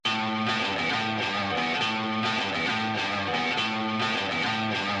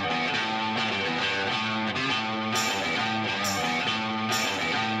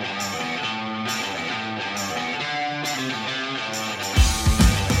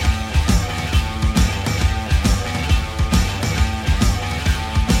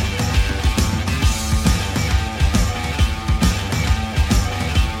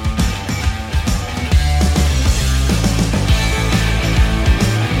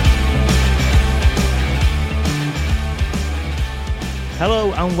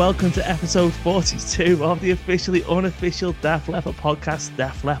Hello and welcome to episode 42 of the officially unofficial Def Leppard podcast,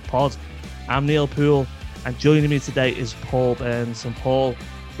 Def Leppard Pod. I'm Neil Poole and joining me today is Paul Burns. And Paul,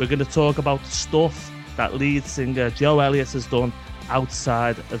 we're going to talk about the stuff that lead singer Joe Elliott has done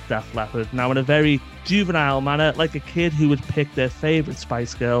outside of Def Leppard. Now, in a very juvenile manner, like a kid who would pick their favourite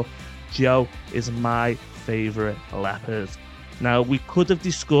Spice Girl, Joe is my favourite Leppard. Now, we could have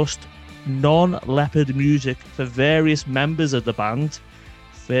discussed non-Leppard music for various members of the band,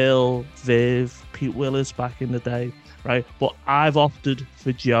 Phil, Viv, Pete Willis back in the day, right? But I've opted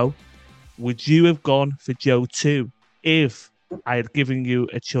for Joe. Would you have gone for Joe too if I had given you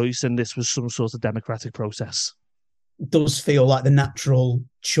a choice and this was some sort of democratic process? It does feel like the natural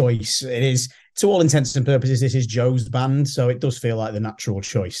choice. It is, to all intents and purposes, this is Joe's band, so it does feel like the natural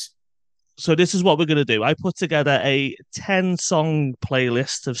choice. So this is what we're going to do. I put together a 10-song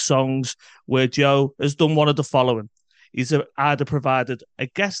playlist of songs where Joe has done one of the following. He's either provided a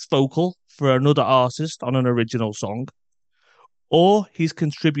guest vocal for another artist on an original song, or he's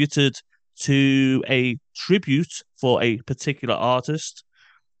contributed to a tribute for a particular artist,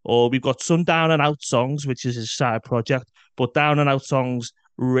 or we've got some down and out songs, which is his side project, but down and out songs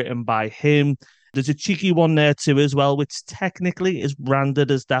written by him. There's a cheeky one there too as well, which technically is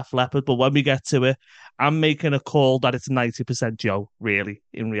branded as Def Leppard, but when we get to it, I'm making a call that it's 90% Joe, really,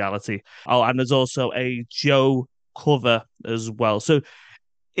 in reality. Oh, and there's also a Joe cover as well. So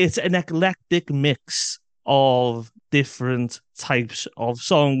it's an eclectic mix of different types of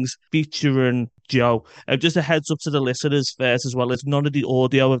songs featuring Joe. Just a heads up to the listeners first as well, as none of the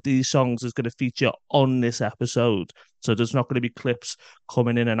audio of these songs is going to feature on this episode. So there's not going to be clips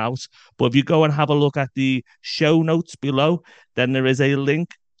coming in and out. But if you go and have a look at the show notes below, then there is a link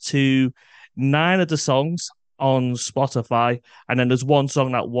to 9 of the songs on Spotify, and then there's one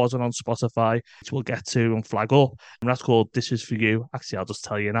song that wasn't on Spotify, which we'll get to and flag up, and that's called This Is For You. Actually, I'll just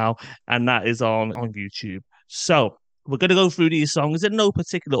tell you now, and that is on YouTube. So we're going to go through these songs in no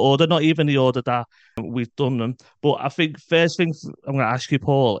particular order, not even the order that we've done them, but I think first thing I'm going to ask you,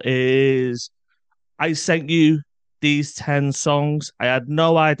 Paul, is I sent you these 10 songs. I had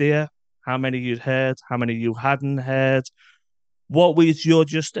no idea how many you'd heard, how many you hadn't heard. What was your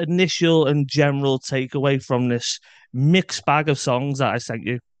just initial and general takeaway from this mixed bag of songs that I sent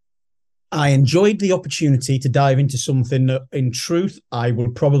you? I enjoyed the opportunity to dive into something that, in truth, I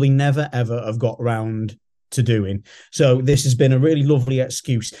would probably never, ever have got round to doing. So this has been a really lovely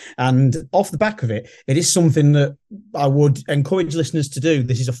excuse. And off the back of it, it is something that I would encourage listeners to do.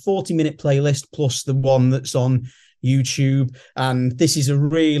 This is a 40-minute playlist plus the one that's on YouTube. And this is a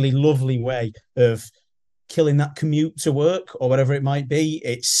really lovely way of killing that commute to work or whatever it might be.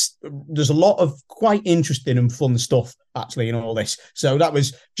 There's a lot of quite interesting and fun stuff actually in all this. So that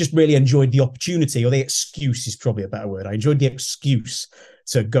was just really enjoyed the opportunity, or the excuse is probably a better word. I enjoyed the excuse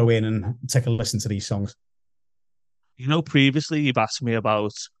to go in and take a listen to these songs. You know, previously you've asked me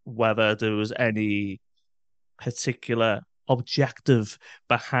about whether there was any particular objective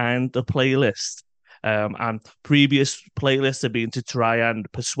behind the playlist. And previous playlists have been to try and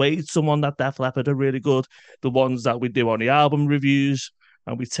persuade someone that Def Leppard are really good. The ones that we do on the album reviews,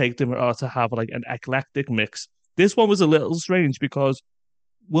 and we take them to have like an eclectic mix. This one was a little strange because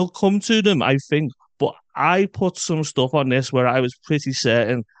we'll come to them, I think, but I put some stuff on this where I was pretty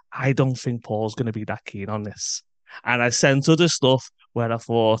certain I don't think Paul's going to be that keen on this. And I sent other stuff where I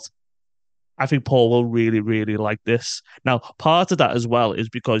thought, I think Paul will really, really like this. Now, part of that as well is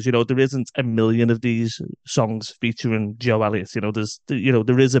because, you know, there isn't a million of these songs featuring Joe Elliott. You know,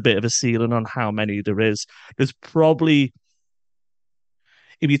 there is a bit of a ceiling on how many there is. There's probably,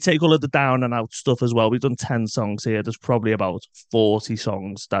 if you take all of the down and out stuff as well, we've done 10 songs here. There's probably about 40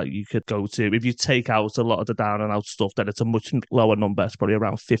 songs that you could go to. If you take out a lot of the down and out stuff, then it's a much lower number. It's probably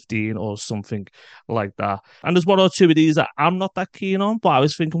around 15 or something like that. And there's one or two of these that I'm not that keen on, but I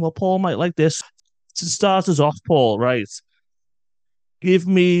was thinking, well, Paul might like this. To start us off, Paul, right? Give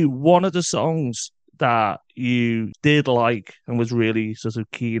me one of the songs that you did like and was really sort of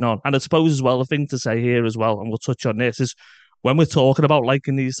keen on. And I suppose as well, the thing to say here as well, and we'll touch on this, is when we're talking about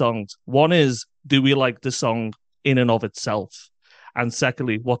liking these songs, one is, do we like the song in and of itself? And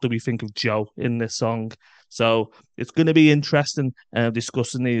secondly, what do we think of Joe in this song? So it's going to be interesting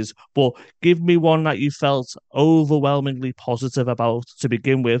discussing these, but give me one that you felt overwhelmingly positive about to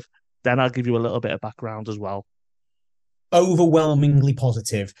begin with. Then I'll give you a little bit of background as well. Overwhelmingly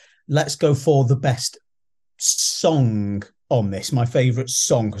positive. Let's go for the best song on this. My favourite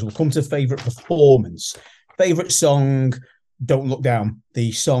song, because we'll come to favourite performance. Favourite song, Don't Look Down,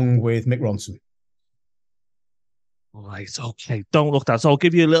 the song with Mick Ronson. Right, okay. Don't Look Down. So I'll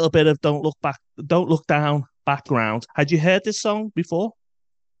give you a little bit of Don't Look Back, Don't Look Down background. Had you heard this song before?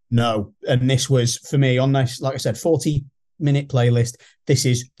 No, and this was for me on this, like I said, 40-minute playlist. This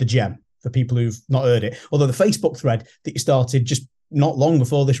is the gem for people who've not heard it. Although the Facebook thread that you started just not long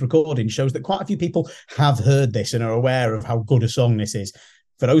before this recording shows that quite a few people have heard this and are aware of how good a song this is.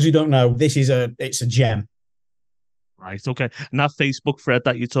 For those who don't know, it's a gem. Right, okay. And that Facebook thread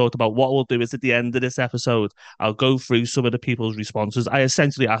that you talked about, what we'll do is at the end of this episode, I'll go through some of the people's responses. I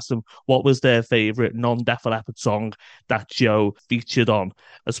essentially asked them what was their favourite non-Def Leppard song that Joe featured on.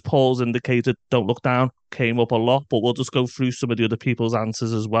 As Paul's indicated, Don't Look Down came up a lot, but we'll just go through some of the other people's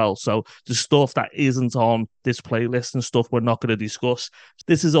answers as well. So the stuff that isn't on this playlist and stuff we're not going to discuss.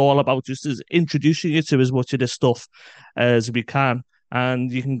 This is all about just as introducing you to as much of this stuff as we can.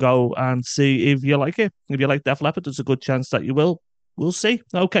 And you can go and see if you like it. If you like Def Leppard, there's a good chance that you will. We'll see.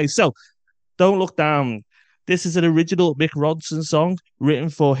 Okay, so Don't Look Down. This is an original Mick Ronson song written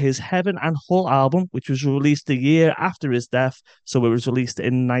for his Heaven and Hull album, which was released a year after his death. So it was released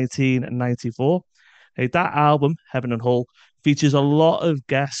in 1994. Hey, that album, Heaven and Hull, features a lot of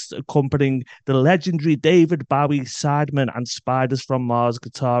guests accompanying the legendary David Bowie, sideman and Spiders from Mars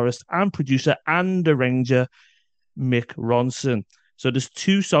guitarist and producer and arranger Mick Ronson. So there's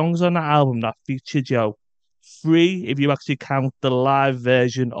 2 songs on that album that feature Joe. 3 if you actually count the live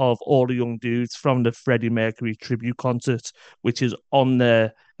version of All the Young Dudes from the Freddie Mercury tribute concert, which is on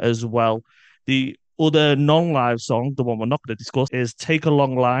there as well. The other non-live song, the one we're not going to discuss, is Take a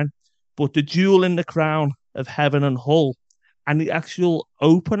Long Line. But the jewel in the crown of Heaven and Hull and the actual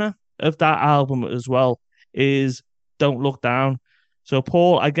opener of that album as well is Don't Look Down. So,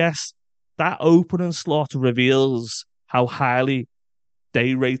 Paul, I guess that opening slot reveals how highly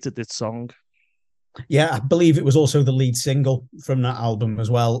they rated this song. Yeah, I believe it was also the lead single from that album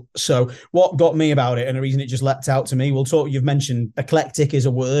as well. So what got me about it and the reason it just leapt out to me, we'll talk, you've mentioned eclectic is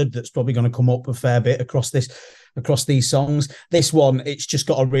a word that's probably going to come up a fair bit across these songs. This one, it's just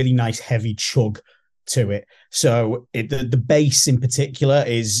got a really nice heavy chug to it. So the bass in particular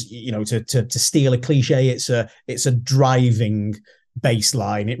is, to steal a cliche, it's a driving bass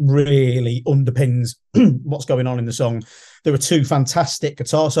line. It really underpins what's going on in the song. There are 2 fantastic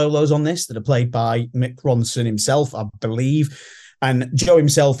guitar solos on this that are played by Mick Ronson himself, I believe. And Joe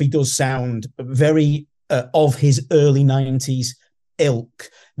himself, he does sound very of his early 90s ilk.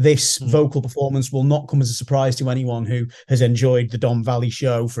 This vocal performance will not come as a surprise to anyone who has enjoyed the Don Valley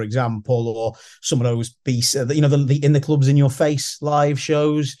Show, for example, or some of those beasts, the In the Clubs in Your Face live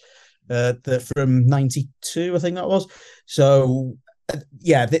shows from 92, I think that was. So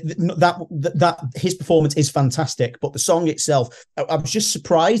that his performance is fantastic, but the song itself, I was just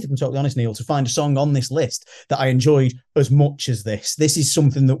surprised, if I'm totally honest, Neil, to find a song on this list that I enjoyed as much as this. This is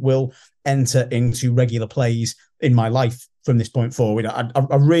something that will enter into regular plays in my life from this point forward. I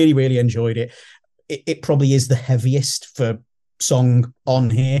really, really enjoyed it. It probably is the heaviest for song on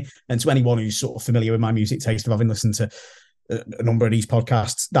here, and to anyone who's sort of familiar with my music taste of having listened to a number of these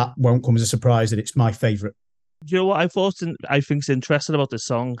podcasts, that won't come as a surprise that it's my favourite. You know what I think's interesting about this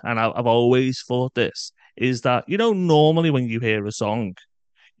song, and I've always thought this, is that, normally when you hear a song,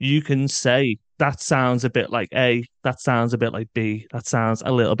 you can say, that sounds a bit like A, that sounds a bit like B, that sounds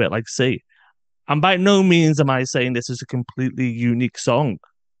a little bit like C. And by no means am I saying this is a completely unique song,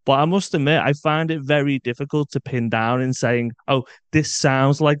 but I must admit, I find it very difficult to pin down in saying, oh, this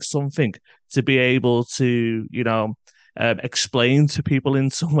sounds like something, to be able to, explain to people in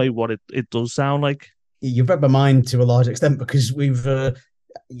some way what it does sound like. You've read my mind to a large extent, because we've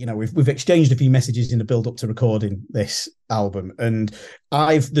exchanged a few messages in the build up to recording this album, and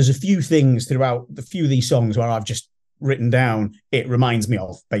there's a few things throughout the few of these songs where I've just written down it reminds me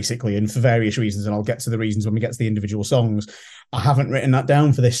of, basically, and for various reasons, and I'll get to the reasons when we get to the individual songs. I haven't written that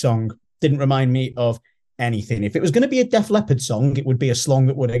down for this song. Didn't remind me of anything. If it was going to be a Def Leppard song, it would be a song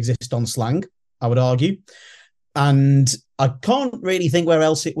that would exist on Slang, I would argue. And I can't really think where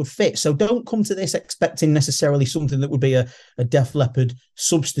else it would fit. So don't come to this expecting necessarily something that would be a Def Leppard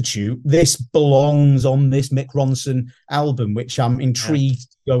substitute. This belongs on this Mick Ronson album, which I'm intrigued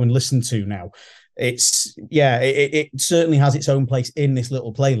to go and listen to now. It certainly has its own place in this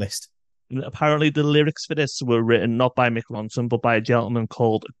little playlist. Apparently the lyrics for this were written not by Mick Ronson, but by a gentleman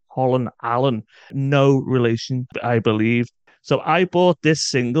called Colin Allen. No relation, I believe. So I bought this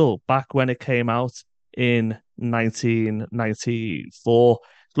single back when it came out in 1994.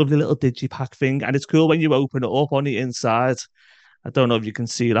 Lovely little digipack thing, and it's cool when you open it up on the inside. I don't know if you can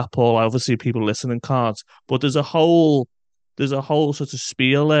see that, Paul. Obviously people listening can't, but there's a whole sort of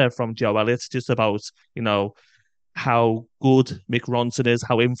spiel there from Joe Elliott just about how good Mick Ronson is,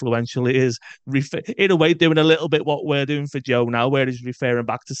 how influential he is. In a way, doing a little bit what we're doing for Joe now, where he's referring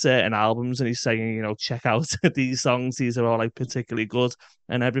back to certain albums and he's saying, check out these songs. These are all like particularly good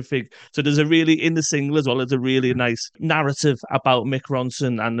and everything. So there's a really, in the single as well, there's a really nice narrative about Mick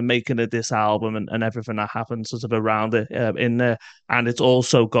Ronson and the making of this album and everything that happened sort of around it in there. And it's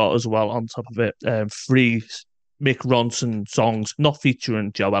also got as well on top of it three Mick Ronson songs, not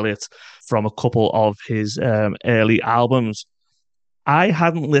featuring Joe Elliott, from a couple of his early albums. I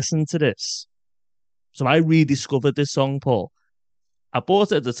hadn't listened to this, so I rediscovered this song, Paul. I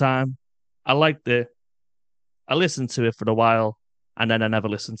bought it at the time. I liked it. I listened to it for a while, and then I never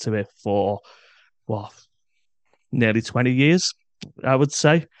listened to it for, what, nearly 20 years, I would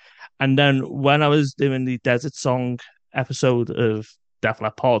say. And then when I was doing the Desert Song episode of Def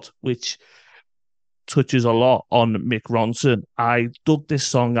Leppard Pod, which touches a lot on Mick Ronson, I dug this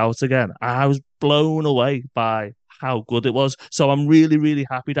song out again. I was blown away by how good it was. So I'm really, really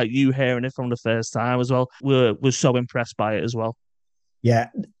happy that you hearing it from the first time as well. We're so impressed by it as well. Yeah,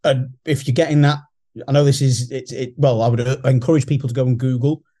 if you're getting that, I know this is it. Well, I would encourage people to go and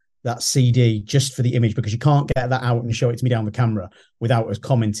Google that CD just for the image, because you can't get that out and show it to me down the camera without us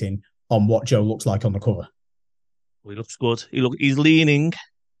commenting on what Joe looks like on the cover. He looks good. He's leaning.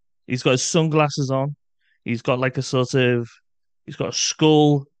 He's got his sunglasses on. He's got like he's got a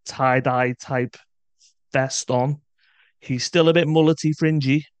skull tie-dye type vest on. He's still a bit mullety,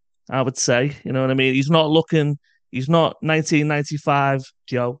 fringy, I would say. You know what I mean? He's not 1995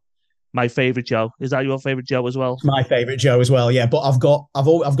 Joe. My favorite Joe. Is that your favorite Joe as well? My favorite Joe as well, yeah. But I've got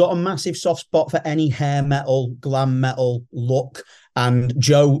a massive soft spot for any hair metal, glam metal look, and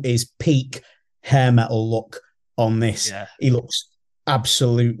Joe is peak hair metal look on this. Yeah. He looks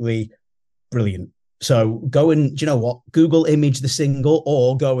absolutely brilliant. So go and, do you know what? Google image the single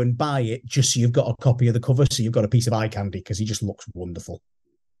or go and buy it just so you've got a copy of the cover, so you've got a piece of eye candy, because he just looks wonderful.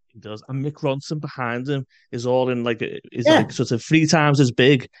 He does. And Mick Ronson behind him is all in like sort of 3 times as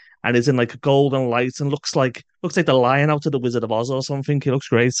big and is in like a golden light and looks like the lion out of the Wizard of Oz or something. He looks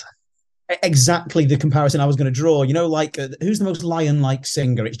great. Exactly the comparison I was going to draw. Who's the most lion-like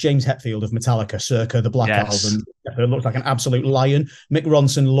singer? It's James Hetfield of Metallica, circa the Black Album. It looks like an absolute lion. Mick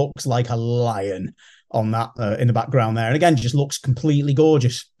Ronson looks like a lion on that in the background there, and again, just looks completely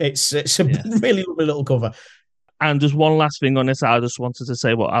gorgeous. It's a really lovely little cover. And just one last thing on this, I just wanted to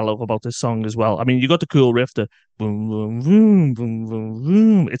say what I love about this song as well. I mean, you got the cool riff, the boom, boom, boom, boom, boom,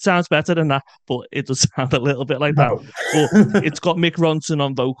 boom. It sounds better than that, but it does sound a little bit like that. But it's got Mick Ronson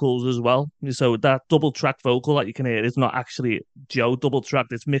on vocals as well. So that double track vocal that you can hear is not actually Joe double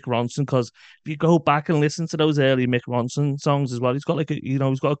tracked, it's Mick Ronson. Because if you go back and listen to those early Mick Ronson songs as well, he's got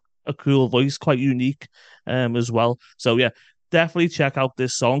he's got a cool voice, quite unique as well. So yeah, definitely check out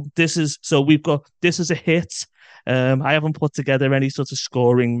this song. This is a hit. I haven't put together any sort of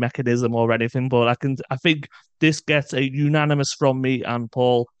scoring mechanism or anything, but I think this gets a unanimous from me and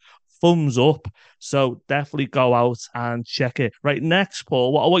Paul thumbs up. So definitely go out and check it. Right, next,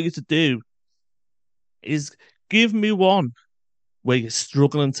 Paul, what I want you to do is give me one where you're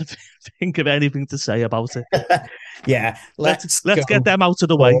struggling to think of anything to say about it. Yeah, let's get them out of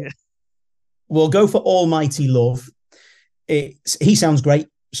the way. We'll go for Almighty Love. He sounds great.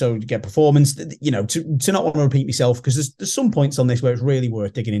 So to get performance, to not want to repeat myself, because there's some points on this where it's really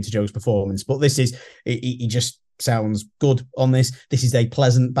worth digging into Joe's performance. But this is, he just sounds good on this. This is a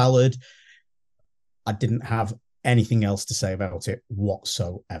pleasant ballad. I didn't have anything else to say about it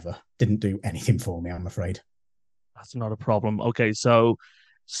whatsoever. Didn't do anything for me, I'm afraid. That's not a problem. Okay, so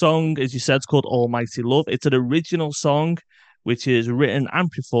song, as you said, it's called Almighty Love. It's an original song, which is written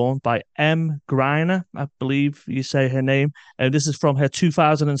and performed by M. Greiner, I believe you say her name. And this is from her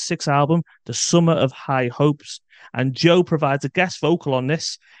 2006 album, The Summer of High Hopes. And Joe provides a guest vocal on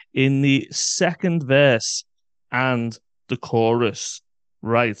this in the second verse and the chorus.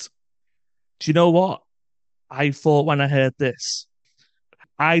 Right. Do you know what? I thought when I heard this,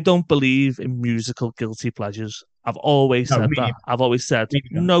 I don't believe in musical guilty pleasures. I've always said that. I've always said,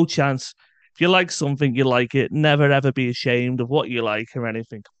 no chance. If you like something, you like it. Never, ever be ashamed of what you like or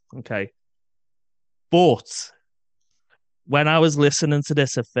anything. Okay. But when I was listening to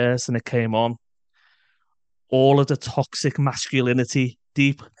this at first and it came on, all of the toxic masculinity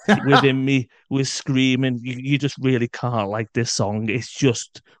deep within me was screaming, you just really can't like this song. It's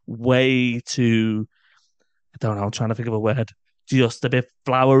just way too, I don't know, I'm trying to think of a word, just a bit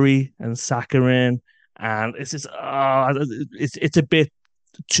flowery and saccharine. And it's just, it's a bit,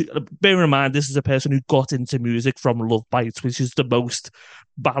 bear in mind, this is a person who got into music from Love Bites, which is the most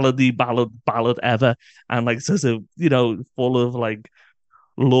ballad ever, and like sort of full of like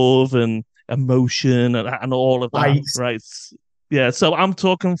love and emotion and all of that, I right? Yeah, so I'm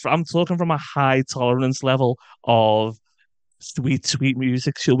talking from a high tolerance level of sweet, sweet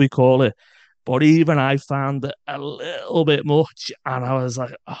music, shall we call it? But even I found it a little bit much, and I was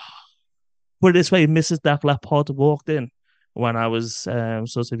like, oh. Put it this way, Mrs. Def Leppard walked in when I was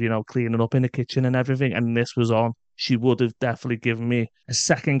sort of, cleaning up in the kitchen and everything, and this was on. She would have definitely given me a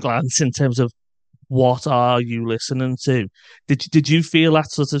second glance in terms of what are you listening to? Did you feel that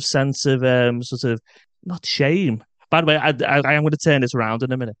sort of sense of sort of not shame? By the way, I am going to turn this around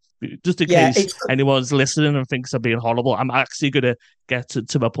in a minute, just in yeah, case it's anyone's listening and thinks I'm being horrible. I'm actually going to get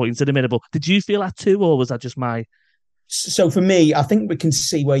to my point in a minute. But did you feel that too, or was that just my? so for me, I think we can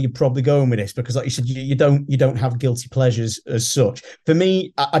see where you're probably going with this because, like you said, you don't have guilty pleasures as such. For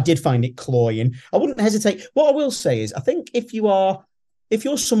me, I did find it cloying. I wouldn't hesitate. What I will say is, I think if you're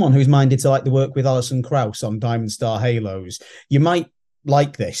someone who's minded to like the work with Alison Krauss on Diamond Star Halos, you might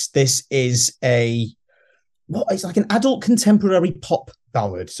like this. This is it's like an adult contemporary pop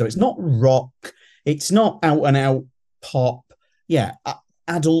ballad. So it's not rock. It's not out and out pop. Yeah,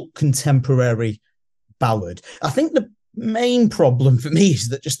 adult contemporary ballad. I think the main problem for me is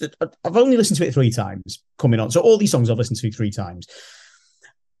that I've only listened to it 3 times coming on. So all these songs I've listened to 3 times.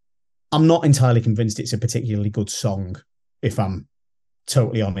 I'm not entirely convinced it's a particularly good song, if I'm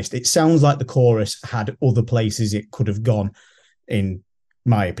totally honest. It sounds like the chorus had other places it could have gone, in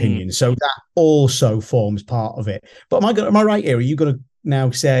my opinion. So that also forms part of it. But am I right here? Are you going to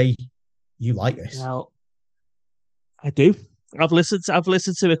now say you like this? Well, I do. I've listened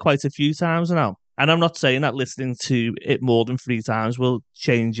to it quite a few times now. And I'm not saying that listening to it more than 3 times will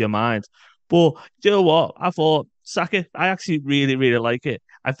change your mind. But you know what? I thought, Saka, I actually really, really like it.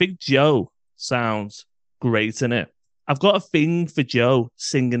 I think Joe sounds great in it. I've got a thing for Joe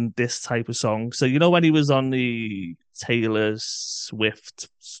singing this type of song. So, when he was on the Taylor Swift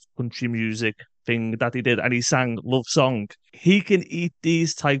country music thing that he did and he sang Love Song, he can eat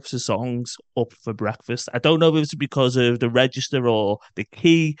these types of songs up for breakfast. I don't know if it's because of the register or the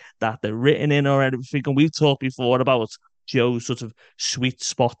key that they're written in or anything. And we've talked before about Joe's sort of sweet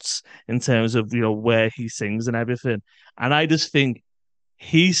spots in terms of, where he sings and everything. And I just think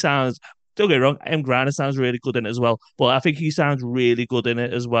he sounds, don't get me wrong, M. Griner sounds really good in it as well, but I think he sounds really good in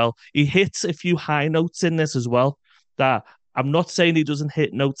it as well. He hits a few high notes in this as well that I'm not saying he doesn't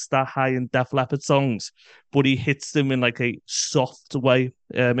hit notes that high in Def Leppard songs, but he hits them in like a soft way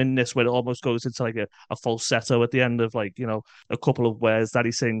in this, where it almost goes into like a falsetto at the end of like, a couple of words that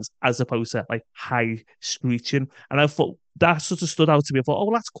he sings, as opposed to like high screeching. And I thought that sort of stood out to me. I thought,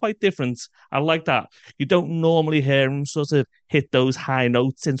 oh, that's quite different. I like that. You don't normally hear him sort of hit those high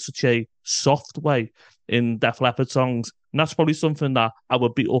notes in such a soft way in Def Leppard songs. And that's probably something that I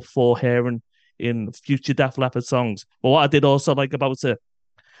would be up for hearing in future Def Leppard songs. But what I did also like about it,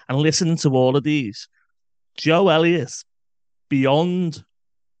 and listening to all of these, Joe Elliott, beyond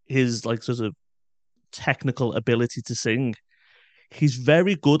his like sort of technical ability to sing, he's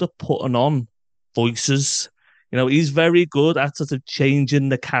very good at putting on voices. He's very good at sort of changing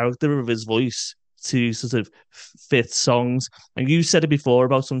the character of his voice to sort of fit songs. And you said it before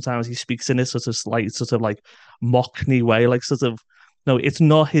about sometimes he speaks in this sort of slight, sort of like Mockney way, like sort of, no, it's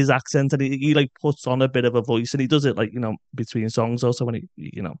not his accent, and he like puts on a bit of a voice, and he does it like between songs also when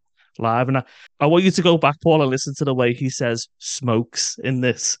he live. And I want you to go back, Paul, and listen to the way he says "smokes" in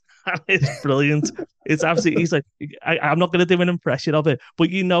this. It's brilliant. It's absolutely. He's like, I'm not going to do an impression of it, but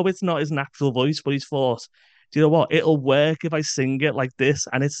it's not his natural voice, but he's thought, do you know what? It'll work if I sing it like this,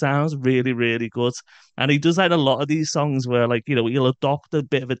 and it sounds really, really good. And he does like a lot of these songs where, like, he'll adopt a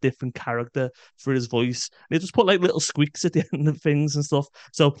bit of a different character for his voice. And he'll just put like little squeaks at the end of things and stuff.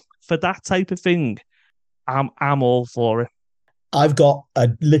 So for that type of thing, I'm all for it. I've got a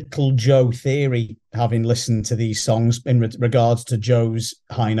little Joe theory, having listened to these songs in regards to Joe's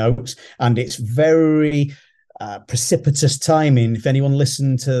high notes, and it's very precipitous timing. If anyone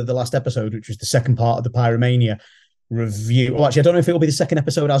listened to the last episode, which was the second part of the Pyromania review, well, actually, I don't know if it will be the second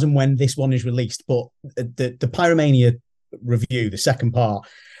episode as and when this one is released, but the Pyromania review, the second part,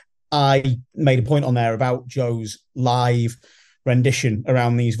 I made a point on there about Joe's live rendition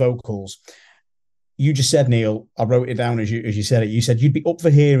around these vocals. You just said, Neil, I wrote it down as you said it. You said you'd be up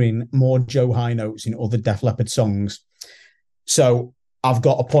for hearing more Joe high notes in other Def Leppard songs. So I've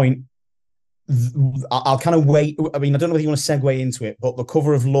got a point. I'll kind of wait. I mean, I don't know if you want to segue into it, but the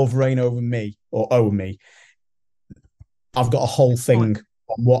cover of Love Reign Over Me or Oh Me, I've got a whole thing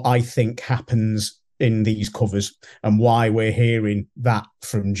on what I think happens in these covers and why we're hearing that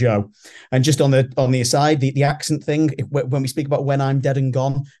from Joe. And just on the aside, the accent thing, when we speak about When I'm Dead and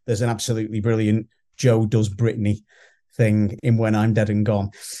Gone, there's an absolutely brilliant Joe Does Britney thing in When I'm Dead and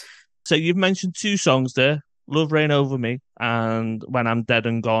Gone. So you've mentioned two songs there, Love Reign Over Me and When I'm Dead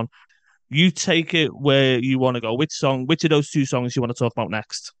and Gone. You take it where you want to go. Which of those two songs you want to talk about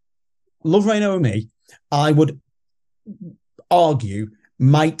next? Love Reign Over Me, I would argue,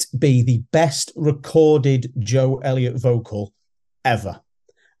 might be the best recorded Joe Elliott vocal ever.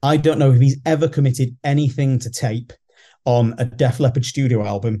 I don't know if he's ever committed anything to tape on a Def Leppard studio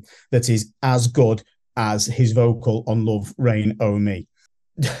album that is as good as his vocal on Love Reign Over Me.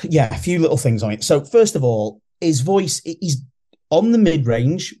 Yeah, a few little things on it. So first of all, his voice, he's on the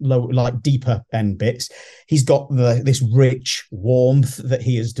mid-range, low, like deeper end bits. He's got this rich warmth that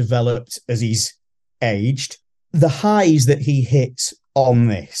he has developed as he's aged. The highs that he hits on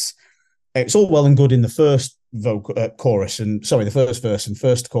this, it's all well and good in the first vocal chorus and the first verse and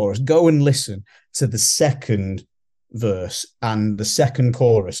first chorus. Go and listen to the second verse and the second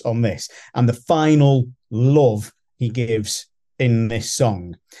chorus on this, and the final love he gives in this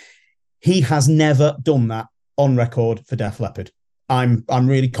song. He has never done that on record for Def Leppard. I'm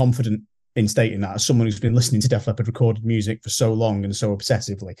really confident in stating that as someone who's been listening to Def Leppard recorded music for so long and so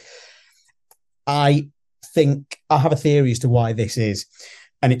obsessively. I think I have a theory as to why this is,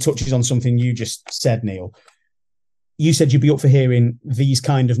 and it touches on something you just said, Neil. You said you'd be up for hearing these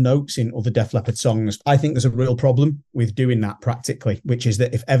kind of notes in other Def Leppard songs. I think there's a real problem with doing that practically, which is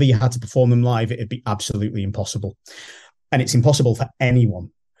that if ever you had to perform them live, it'd be absolutely impossible. And it's impossible for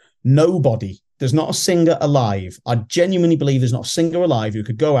anyone. Nobody, there's not a singer alive. I genuinely believe there's not a singer alive who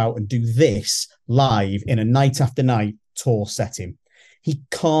could go out and do this live in a night after night tour setting. He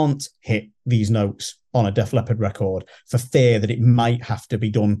can't hit these notes on a Def Leppard record for fear that it might have to be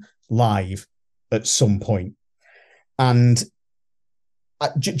done live at some point. And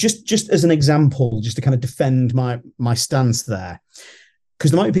just as an example, just to kind of defend my stance there, because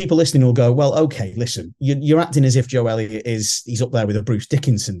there might be people listening who'll go, well, okay, listen, you're acting as if Joe Elliott he's up there with a Bruce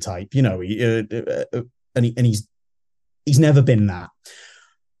Dickinson type, you know, and he's never been that.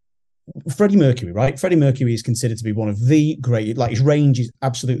 Freddie Mercury, right? Freddie Mercury is considered to be one of the great, like his range is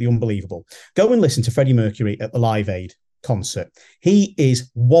absolutely unbelievable. Go and listen to Freddie Mercury at the Live Aid concert. He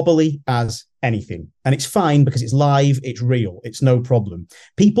is wobbly as anything, and it's fine because it's live, it's real, it's no problem.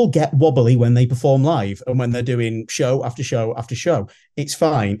 People get wobbly when they perform live and when they're doing show after show after show. It's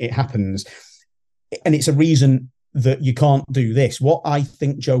fine, it happens, and it's a reason that you can't do this. What I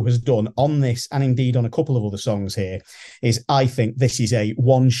think Joe has done on this, and indeed on a couple of other songs here, is I think this is a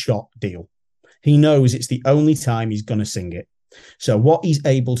one-shot deal. He knows it's the only time he's going to sing it. So what he's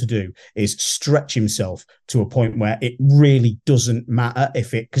able to do is stretch himself to a point where it really doesn't matter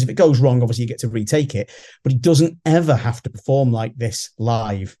because if it goes wrong, obviously you get to retake it, but he doesn't ever have to perform like this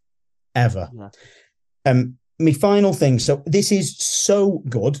live, ever. Yeah. My final thing, so this is so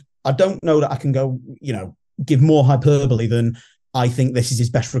good. I don't know that I can go, give more hyperbole than I think this is his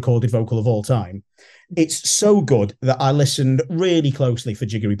best recorded vocal of all time. It's so good that I listened really closely for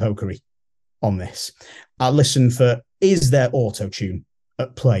jiggery pokery on this. I listened for, is there auto-tune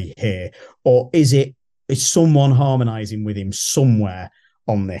at play here? Or is someone harmonizing with him somewhere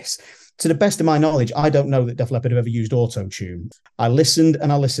on this? To the best of my knowledge, I don't know that Def Leppard have ever used auto-tune. I listened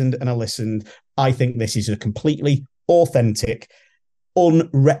and I listened and I listened. I think this is a completely authentic,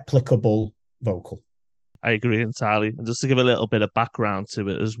 unreplicable vocal. I agree entirely. And just to give a little bit of background to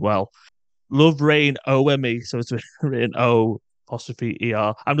it as well, Love Reign Over Me, so it's written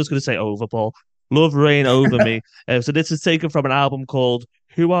O''ER. I'm just going to say Overball. Love Reign Over Me. So this is taken from an album called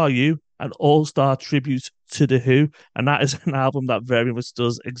Who Are You? An all-star tribute to The Who. And that is an album that very much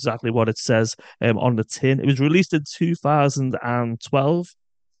does exactly what it says on the tin. It was released in 2012.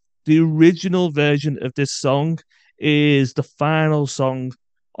 The original version of this song is the final song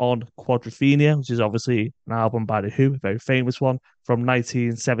on Quadrophenia, which is obviously an album by The Who, a very famous one from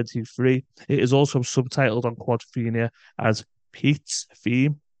 1973. It is also subtitled on Quadrophenia as Pete's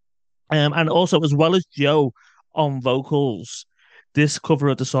Theme. And also, as well as Joe on vocals, this cover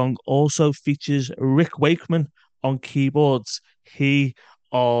of the song also features Rick Wakeman on keyboards, he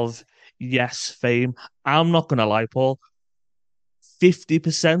of Yes fame. I'm not going to lie, Paul,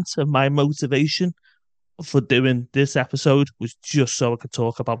 50% of my motivation for doing this episode was just so I could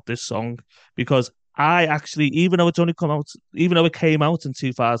talk about this song, because I actually, even though it came out in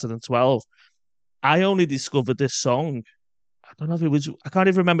 2012, I only discovered this song. I don't know if it was, I can't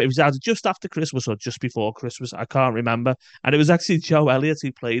even remember. It was either just after Christmas or just before Christmas. I can't remember. And it was actually Joe Elliott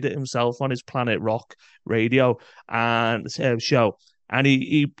who played it himself on his Planet Rock radio and show. And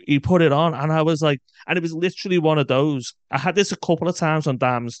he put it on, and I was like, and it was literally one of those. I had this a couple of times on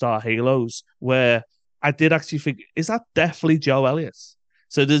Diamond Star Halos where I did actually think, is that definitely Joe Elliott?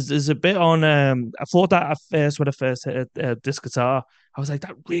 So there's a bit on. I thought that at first when I first hit this guitar, I was like,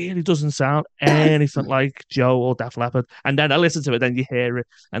 that really doesn't sound anything like Joe or Def Leppard. And then I listen to it, then you hear it,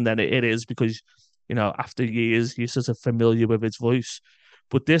 and then it is because, after years, you're sort of familiar with its voice.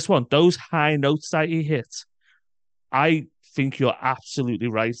 But this one, those high notes that he hit, I think you're absolutely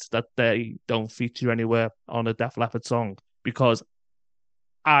right that they don't feature anywhere on a Def Leppard song because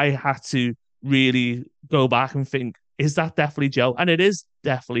I had to really go back and think, is that definitely Joe? And it is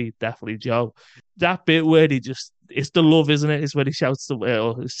definitely Joe. That bit where it's the love, isn't it? It's when he shouts the word,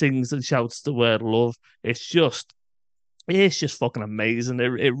 or sings and shouts the word love. It's just fucking amazing.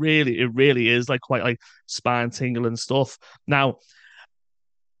 It really is like quite like spine tingling stuff. Now,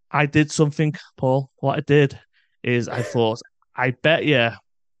 I did something, Paul. What I did is I thought, I bet you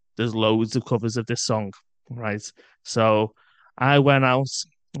there's loads of covers of this song, right? So I went out,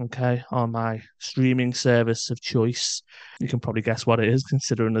 okay, on my streaming service of choice. You can probably guess what it is,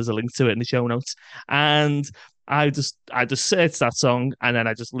 considering there's a link to it in the show notes. And I just searched that song and then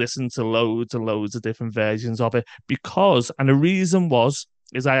I just listened to loads and loads of different versions of it and the reason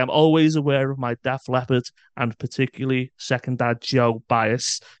is I am always aware of my Def Leppard and particularly Second Dad Joe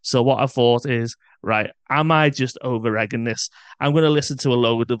bias. So what I thought is, right, am I just over egging this? I'm going to listen to a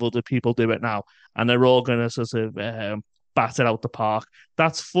load of other people do it now, and they're all going to sort of bat it out the park.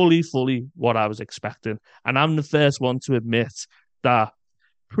 That's fully what I was expecting. And I'm the first one to admit that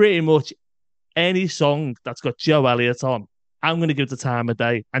pretty much any song that's got Joe Elliott on, I'm going to give the time of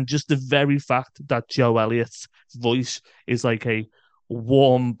day. And just the very fact that Joe Elliott's voice is like a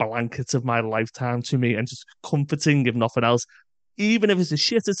warm blanket of my lifetime to me and just comforting, if nothing else. Even if it's the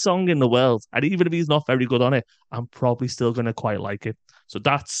shittest song in the world, and even if he's not very good on it, I'm probably still going to quite like it. So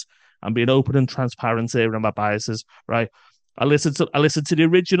I'm being open and transparent here in my biases, right? I listened to the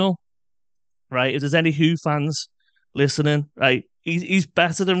original, right? If there's any Who fans listening, right, he's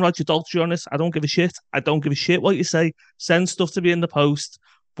better than Roger Daltrey on this. I don't give a shit. I don't give a shit what you say. Send stuff to me in the post,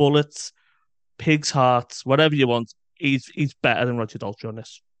 bullets, pig's hearts, whatever you want. He's better than Roger Daltrey on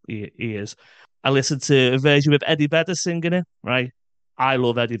this. He is. I listened to a version with Eddie Vedder singing it, right? I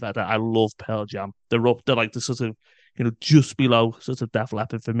love Eddie Vedder. I love Pearl Jam. They're up there like the sort of, just below sort of Def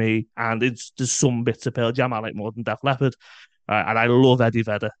Leppard for me. And there's some bits of Pearl Jam I like more than Def Leppard. And I love Eddie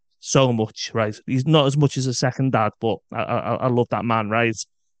Vedder so much, right? He's not as much as a second dad, but I love that man, right?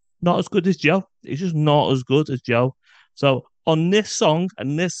 Not as good as Joe. He's just not as good as Joe. So on this song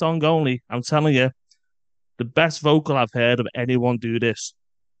and this song only, I'm telling you, the best vocal I've heard of anyone do this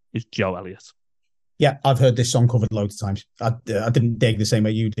is Joe Elliott. Yeah, I've heard this song covered loads of times. I didn't dig the same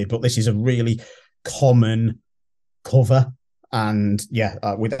way you did, but this is a really common cover. And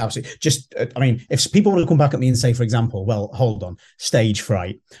yeah, with absolutely I mean, if people want to come back at me and say, for example, well, hold on, Stage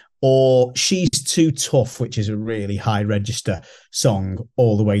Fright or She's Too Tough, which is a really high register song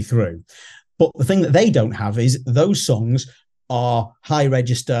all the way through. But the thing that they don't have is those songs are high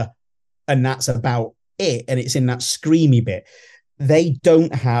register and that's about it. And it's in that screamy bit. They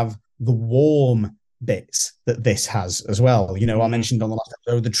don't have the warm bits that this has as well. I mentioned on the last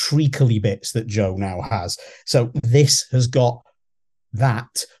episode the treacly bits that Joe now has. So this has got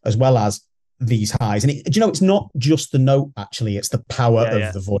that as well as these highs. And it's not just the note, actually, it's the power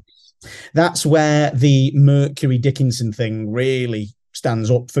of the voice. That's where the Mercury Dickinson thing really stands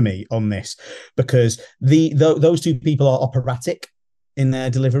up for me on this, because those two people are operatic in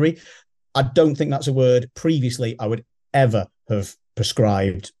their delivery. I don't think that's a word previously I would ever have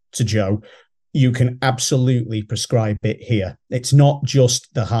prescribed to Joe. You can absolutely prescribe it here. It's not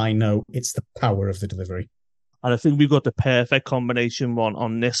just the high note, it's the power of the delivery. And I think we've got the perfect combination one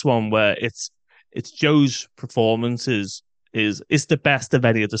on this one where it's Joe's performance is the best of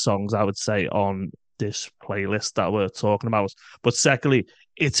any of the songs, I would say, on this playlist that we're talking about. But secondly,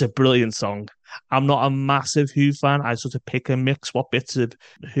 it's a brilliant song. I'm not a massive Who fan. I sort of pick and mix what bits of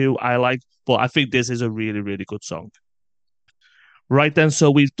Who I like, but I think this is a really, really good song. Right then,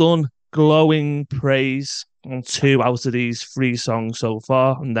 so we've done glowing praise on 2 out of these 3 songs so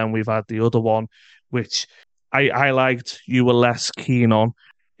far, and then we've had the other one, which I liked, you were less keen on.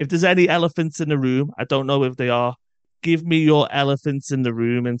 If there's any elephants in the room, I don't know if they are. Give me your elephants in the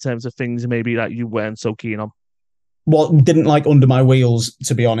room in terms of things maybe that you weren't so keen on. Well, didn't like Under My Wheels,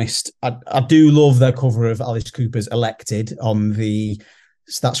 to be honest. I do love their cover of Alice Cooper's Elected on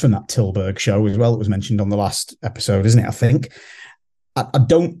that's from that Tilburg show as well. It was mentioned on the last episode, isn't it? I think. I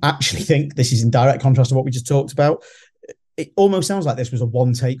don't actually think this is in direct contrast to what we just talked about. It almost sounds like this was a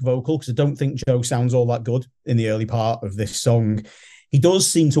one-take vocal, because I don't think Joe sounds all that good in the early part of this song. He does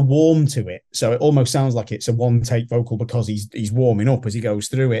seem to warm to it, so it almost sounds like it's a one-take vocal because he's warming up as he goes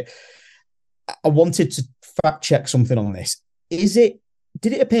through it. I wanted to fact check something on this. Is it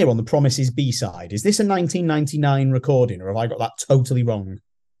Did it appear on the Promises B-side? Is this a 1999 recording, or have I got that totally wrong?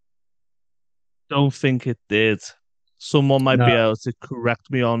 Don't think it did. Someone might be No. able to correct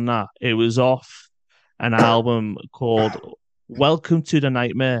me on that. It was off an album called Welcome to the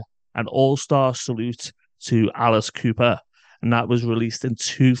Nightmare, an all-star salute to Alice Cooper, and that was released in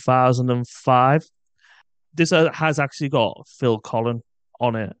 2005. This has actually got Phil Collin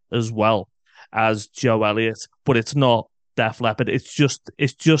on it as well as Joe Elliott, but it's not Def Leppard. It's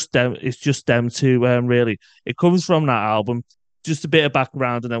just them two. Really, it comes from that album. Just a bit of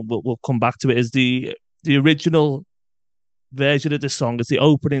background, and then we'll come back to it. Is the original version of the song is the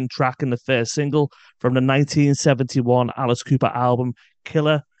opening track and the first single from the 1971 Alice Cooper album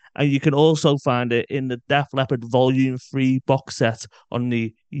Killer. And you can also find it in the Def Leppard Volume 3 box set on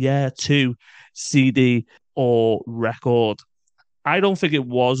the Year 2 CD or record. I don't think it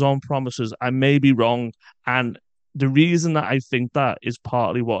was on Promises. I may be wrong. And the reason that I think that is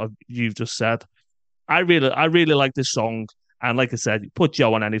partly what you've just said. I really like this song. And like I said, you put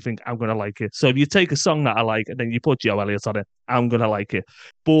Joe on anything, I'm gonna like it. So if you take a song that I like and then you put Joe Elliott on it, I'm gonna like it.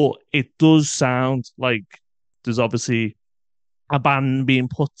 But it does sound like there's obviously a band being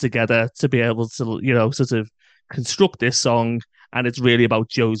put together to be able to, sort of construct this song. And it's really about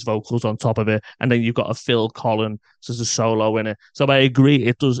Joe's vocals on top of it. And then you've got a Phil Collins as a solo in it. So I agree,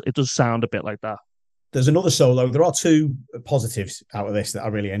 it does sound a bit like that. There's another solo. There are two positives out of this that I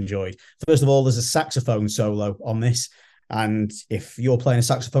really enjoyed. First of all, there's a saxophone solo on this. And if you're playing a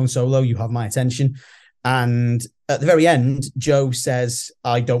saxophone solo, you have my attention. And at the very end, Joe says,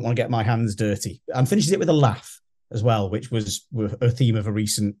 I don't want to get my hands dirty, and finishes it with a laugh as well, which was a theme of a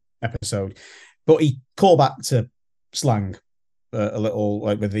recent episode. But he called back to slang a little,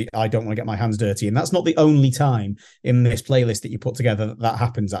 like with the I don't want to get my hands dirty. And that's not the only time in this playlist that you put together that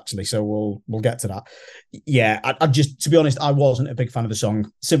happens, actually. So we'll get to that. Yeah, I just, to be honest, I wasn't a big fan of the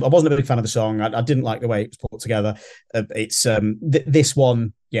song. I wasn't a big fan of the song. I didn't like the way it was put together. It's this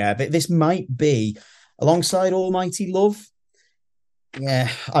one, yeah, this might be alongside Almighty Love.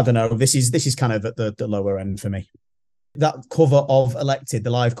 Yeah, I don't know. This is kind of at the lower end for me. That cover of Elected, the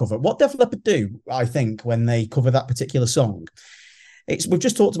live cover, what Def Leppard do, I think, when they cover that particular song, we've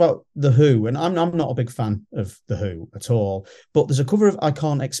just talked about The Who, and I'm not a big fan of The Who at all, but there's a cover of I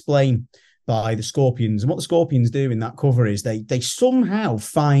Can't Explain by the Scorpions, and what the Scorpions do in that cover is they somehow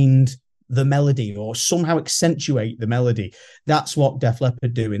find the melody or somehow accentuate the melody. That's what Def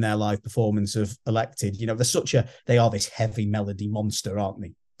Leppard do in their live performance of Elected. They are this heavy melody monster, aren't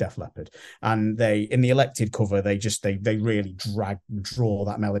they? Def Leppard, and they in the Elected cover they really draw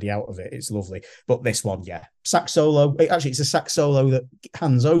that melody out of it. It's lovely. But this one, yeah, sax solo, it's a sax solo that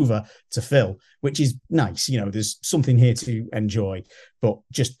hands over to Phil, which is nice. There's something here to enjoy, but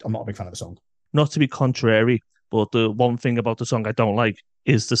just I'm not a big fan of the song. Not to be contrary, but the one thing about the song I don't like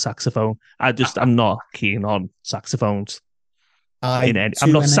is the saxophone. I'm not keen on saxophones. I'm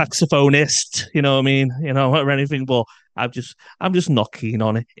not saxophonist, you know what I mean, or anything, but I'm just not keen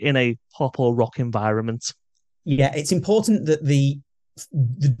on it in a pop or rock environment. Yeah, it's important that the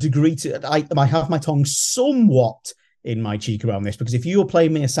degree to I have my tongue somewhat in my cheek around this, because if you're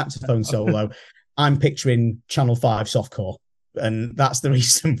playing me a saxophone solo, I'm picturing Channel 5 softcore, and that's the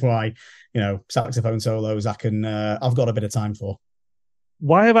reason why saxophone solos I've got a bit of time for.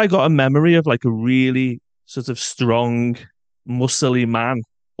 Why have I got a memory of like a really sort of strong, muscly man,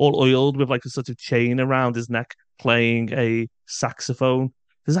 all oiled with like a sort of chain around his neck, playing a saxophone?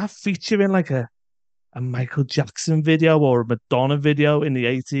 Does that feature in like a Michael Jackson video or a Madonna video in the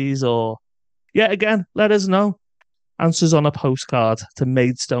 80s? Or yeah, again, let us know. Answers on a postcard to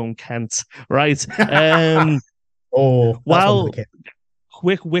Maidstone, Kent. Right.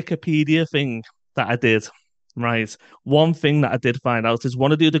 Quick Wikipedia thing that I did. Right. One thing that I did find out is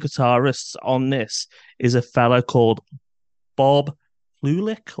one of the other guitarists on this is a fella called Bob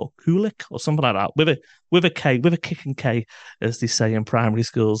Kulick or something like that, with a K, with a kicking K, as they say in primary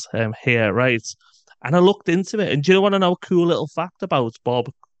schools here, right? And I looked into it, and do you want to know a cool little fact about Bob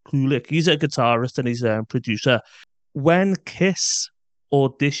Kulick? He's a guitarist and he's a producer. When Kiss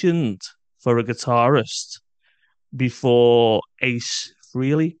auditioned for a guitarist before Ace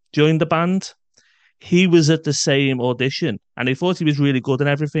Frehley joined the band, he was at the same audition, and they thought he was really good and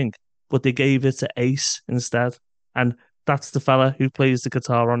everything, but they gave it to Ace instead, and that's the fella who plays the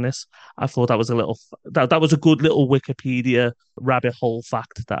guitar on this. I thought that was that was a good little Wikipedia rabbit hole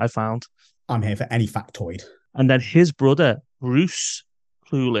fact that I found. I'm here for any factoid. And then his brother, Bruce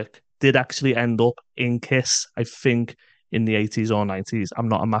Kulick, did actually end up in Kiss, I think, in the 80s or 90s. I'm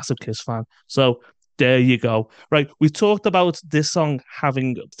not a massive Kiss fan. So there you go. Right, we talked about this song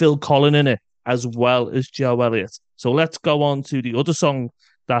having Phil Collins in it as well as Joe Elliott. So let's go on to the other song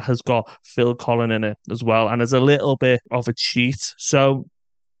that has got Phil Collins in it as well. And there's a little bit of a cheat. So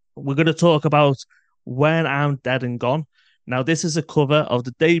we're going to talk about When I'm Dead and Gone. Now, this is a cover of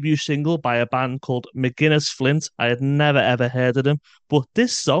the debut single by a band called McGuinness Flint. I had never ever heard of them, but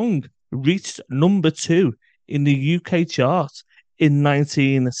this song reached number 2 in the UK chart in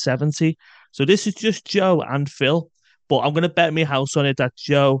 1970. So this is just Joe and Phil, but I'm going to bet my house on it that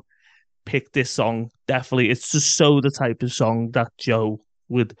Joe picked this song. Definitely. It's just so the type of song that Joe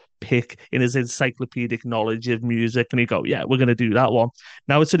would pick in his encyclopedic knowledge of music. And he'd go, yeah, we're going to do that one.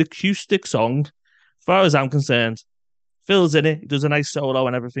 Now, it's an acoustic song. As far as I'm concerned, Phil's in it. He does a nice solo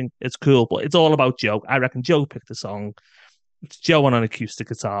and everything. It's cool, but it's all about Joe. I reckon Joe picked the song. It's Joe on an acoustic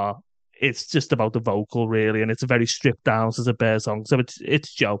guitar. It's just about the vocal, really, and it's a very stripped down, so it's a bear song. So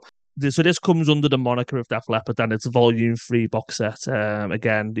it's Joe. So this comes under the moniker of Def Leppard, and it's a Volume 3 box set.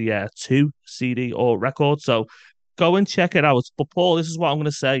 Again, the 2 CD or record. So go and check it out. But Paul, this is what I'm going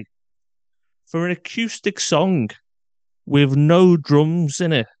to say. For an acoustic song with no drums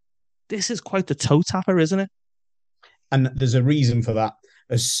in it, this is quite the toe tapper, isn't it? And there's a reason for that.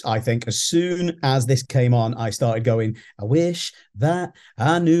 I think as soon as this came on, I started going, I wish that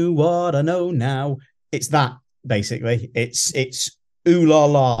I knew what I know now. It's that, basically. It's Ooh La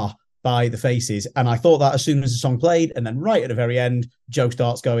La by The Faces. And I thought that as soon as the song played, and then right at the very end, Joe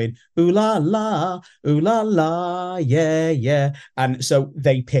starts going, ooh la la, yeah, yeah. And so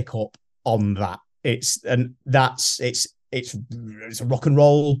they pick up on that. It's a rock and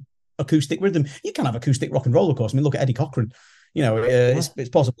roll acoustic rhythm. You can have acoustic rock and roll, of course. I mean, look at Eddie Cochran. It's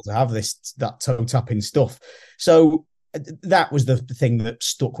possible to have that toe tapping stuff. So that was the thing that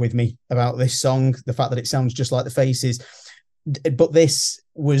stuck with me about this song, the fact that it sounds just like The Faces. But this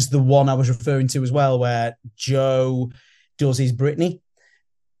was the one I was referring to as well, where Joe does his Britney.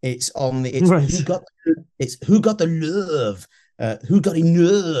 It's right. Who got the love, who got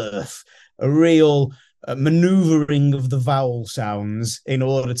enough, a real maneuvering of the vowel sounds in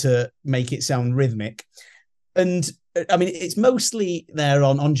order to make it sound rhythmic. And I mean, it's mostly there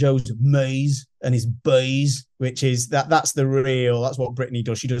on Joe's maze and his bays, which is that's what Britney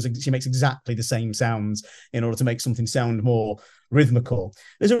does. She makes exactly the same sounds in order to make something sound more rhythmical.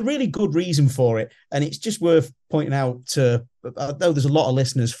 There's a really good reason for it, and it's just worth pointing out to, though there's a lot of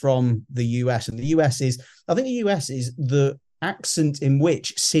listeners from the US, and I think the US is the accent in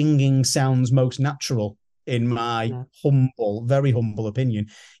which singing sounds most natural, in my very humble opinion.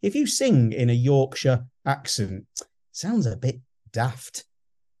 If you sing in a Yorkshire accent, it sounds a bit daft,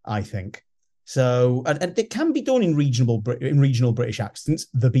 I think. So, and it can be done in regional British accents,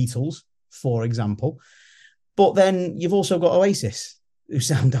 the Beatles, for example. But then you've also got Oasis, who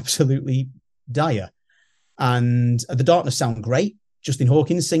sound absolutely dire. And The Darkness sound great. Justin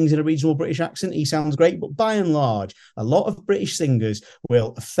Hawkins sings in a regional British accent. He sounds great. But by and large, a lot of British singers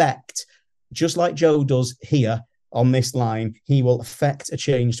will affect, just like Joe does here on this line, he will affect a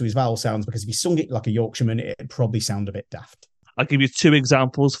change to his vowel sounds, because if he sung it like a Yorkshireman, it'd probably sound a bit daft. I'll give you 2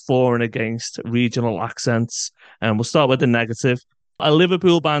 examples for and against regional accents. And we'll start with the negative. A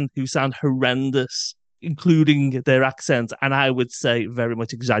Liverpool band who sound horrendous, including their accent, and I would say very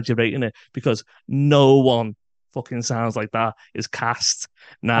much exaggerating it, because no one fucking sounds like that, is Cast.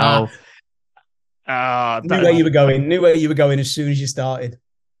 Now, knew where you were going as soon as you started.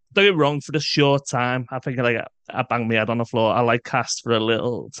 Don't get me wrong, for the short time, I think I banged my head on the floor. I like Cast for a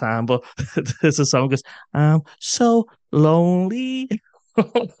little time, but there's a song that goes, I'm so lonely.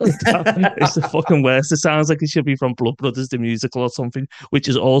 It's the fucking worst. It sounds like it should be from Blood Brothers, the musical or something, which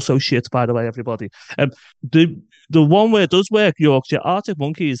is also shit, by the way, everybody. The one where it does work, Yorkshire, Arctic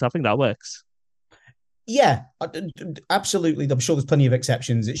Monkeys, I think that works. Yeah, absolutely. I'm sure there's plenty of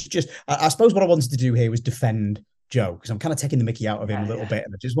exceptions. It's just, I suppose what I wanted to do here was defend Joe, because I'm kind of taking the mickey out of him a little bit.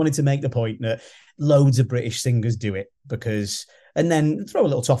 And I just wanted to make the point that loads of British singers do it, and then throw a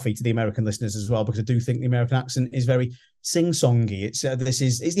little toffee to the American listeners as well, because I do think the American accent is very sing-songy. It's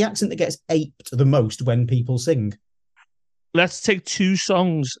the accent that gets aped the most when people sing. Let's take 2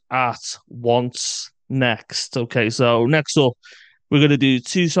 songs at once next. Okay, so next up, we're going to do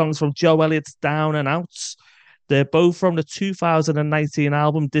 2 songs from Joe Elliott's Down and Outs. They're both from the 2019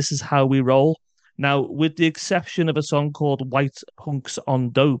 album, This Is How We Roll. Now, with the exception of a song called White Punks on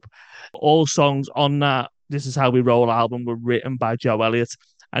Dope, all songs on that This Is How We Roll album were written by Joe Elliott.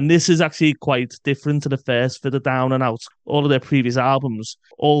 And this is actually quite different to the first for the Down and Out. All of their previous albums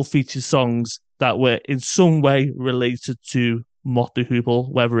all feature songs that were in some way related to Mott the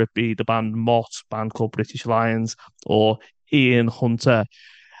Hoople, whether it be the band Mott, band called British Lions, or Ian Hunter.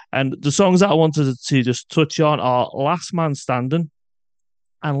 And the songs that I wanted to just touch on are Last Man Standing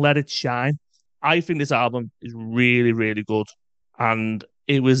and Let It Shine. I think this album is really, really good. And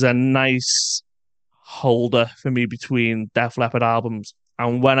it was a nice holder for me between Def Leppard albums.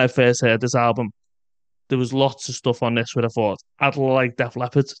 And when I first heard this album, there was lots of stuff on this where I thought I'd like Def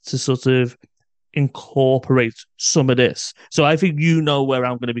Leppard to sort of incorporate some of this. So I think you know where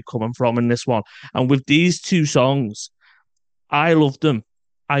I'm going to be coming from in this one. And with these two songs, I love them.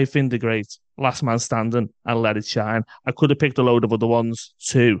 I think they're great. Last Man Standing and Let It Shine. I could have picked a load of other ones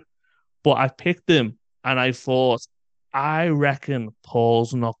too, but I picked them and I thought, I reckon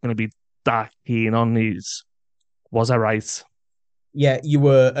Paul's not going to be that keen on these. Was I right? Yeah, you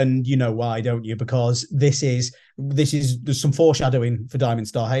were, and you know why, don't you? Because there's some foreshadowing for Diamond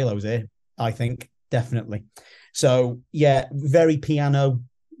Star Halos here, I think, definitely. So yeah, very piano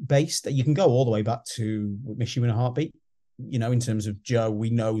based. You can go all the way back to Miss You in a Heartbeat. You know, in terms of Joe, we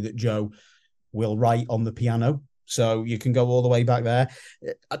know that Joe will write on the piano. So you can go all the way back there.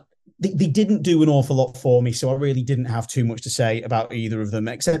 They didn't do an awful lot for me, so I really didn't have too much to say about either of them,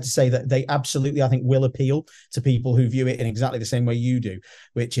 except to say that they absolutely, I think, will appeal to people who view it in exactly the same way you do,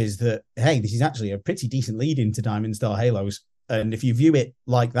 which is that, hey, this is actually a pretty decent lead into Diamond Star Halos. And if you view it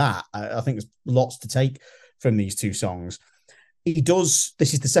like that, I think there's lots to take from these two songs.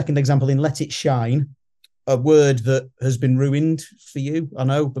 This is the second example in Let It Shine, a word that has been ruined for you, I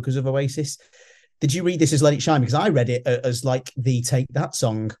know, because of Oasis. Did you read this as Let It Shine? Because I read it as like the Take That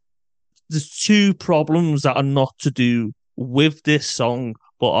song. There's two problems that are not to do with this song,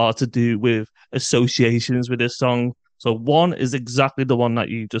 but are to do with associations with this song. So one is exactly the one that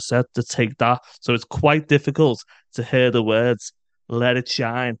you just said, to Take That. So it's quite difficult to hear the words "Let It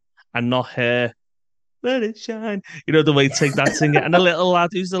Shine" and not hear "Let It Shine." You know the way Take That sing it, and the little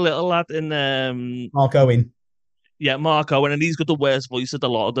lad, who's the little lad in Mark Owen. yeah, Mark Owen, and he's got the worst voice of a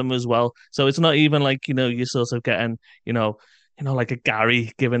lot of them as well. So it's not even like, you're sort of getting, like a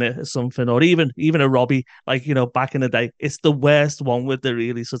Gary giving it something, or even a Robbie, like, back in the day. It's the worst one with the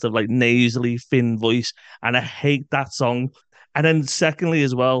really sort of like nasally thin voice, and I hate that song. And then secondly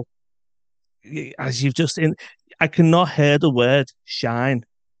as well, as you've just in, I cannot hear the word shine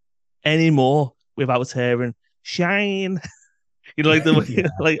anymore without hearing shine. Like Yeah.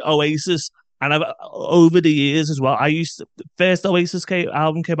 like Oasis. And I've over the years as well. The first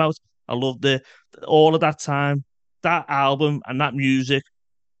album came out. I loved it. All of that time, that album and that music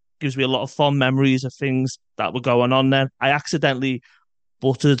gives me a lot of fond memories of things that were going on then. I accidentally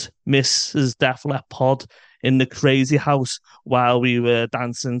buttered Mrs. Def Pod in the crazy house while we were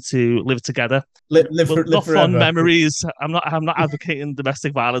dancing to Live Together. Well, Live not fond forever. memories. I'm not advocating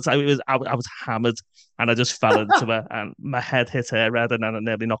domestic violence. I was hammered and I just fell into her and my head hit her head and then I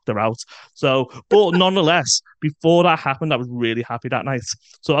nearly knocked her out. So, but nonetheless, before that happened, I was really happy that night.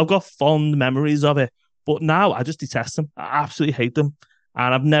 So I've got fond memories of it. But now I just detest them. I absolutely hate them.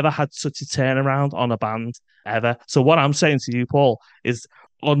 And I've never had such a turnaround on a band ever. So what I'm saying to you, Paul, is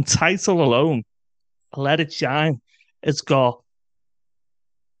on title alone, Let It Shine. It's got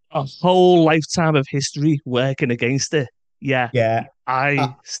a whole lifetime of history working against it. Yeah, Yeah.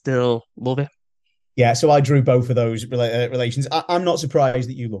 I still love it. Yeah, so I drew both of those relations. I'm not surprised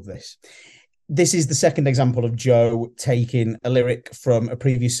that you love this. This is the second example of Joe taking a lyric from a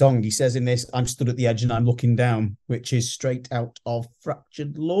previous song. He says in this, "I'm stood at the edge and I'm looking down," which is straight out of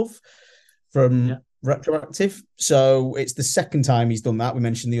Fractured Love from Retroactive. So it's the second time he's done that. We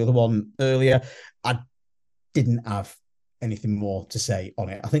mentioned the other one earlier. I didn't have anything more to say on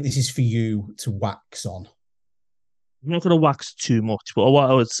it. I think this is for you to wax on. I'm not going to wax too much, but what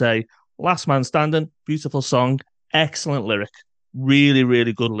I would say, Last Man Standing, beautiful song, excellent lyric, really,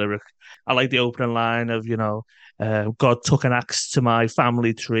 really good lyric. I like the opening line of, God took an axe to my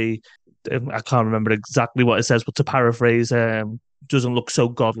family tree. I can't remember exactly what it says, but to paraphrase, doesn't look so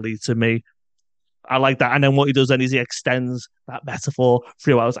godly to me. I like that. And then what he does then is he extends that metaphor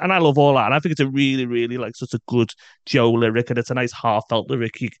throughout. And I love all that. And I think it's a really, really like such a good Joe lyric. And it's a nice heartfelt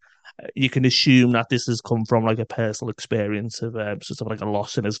lyric. You can assume that this has come from like a personal experience of sort of like a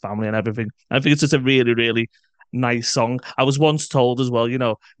loss in his family and everything. I think it's just a really, really nice song. I was once told as well,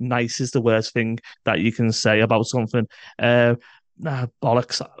 nice is the worst thing that you can say about something. Nah,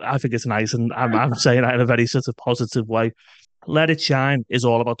 bollocks. I think it's nice. And I'm saying that in a very sort of positive way. Let It Shine is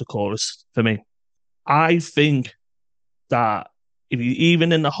all about the chorus for me. I think that if you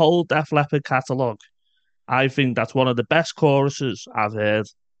even in the whole Def Leppard catalogue, I think that's one of the best choruses I've heard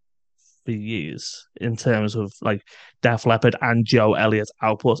for years in terms of like Def Leppard and Joe Elliott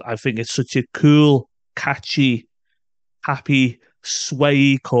output. I think it's such a cool, catchy, happy,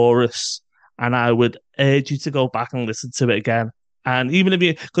 sway chorus. And I would urge you to go back and listen to it again. And even if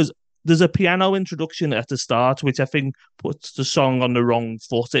because there's a piano introduction at the start, which I think puts the song on the wrong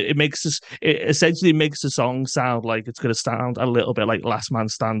foot. It essentially makes the song sound like it's going to sound a little bit like Last Man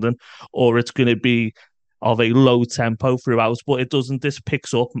Standing, or it's going to be of a low tempo throughout, but it doesn't. This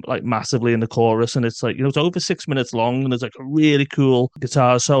picks up like massively in the chorus, and it's like, it's over 6 minutes long, and there's like a really cool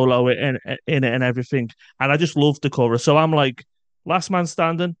guitar solo in it and everything. And I just love the chorus. So I'm like, Last Man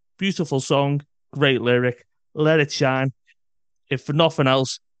Standing, beautiful song, great lyric, let it shine. If for nothing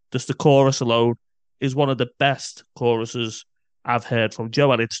else, just the chorus alone is one of the best choruses I've heard from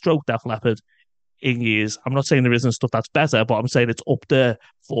Joe Elliott, stroke Def Leppard, in years. I'm not saying there isn't stuff that's better, but I'm saying it's up there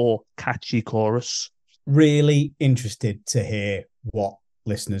for catchy chorus. Really interested to hear what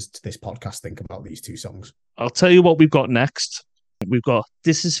listeners to this podcast think about these two songs. I'll tell you what we've got next. We've got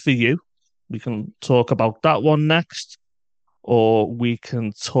This Is For You. We can talk about that one next. Or we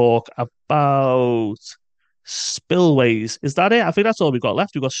can talk about Spillways. Is that it? I think that's all we've got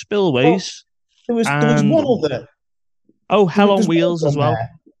left. We've got Spillways. There was one other. Oh, Hell on Wheels as well. There.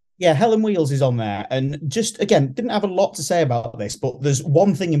 Yeah, Hell on Wheels is on there. And just, again, didn't have a lot to say about this, but there's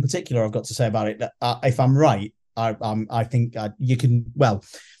one thing in particular I've got to say about it that if I'm right, I think you can, well,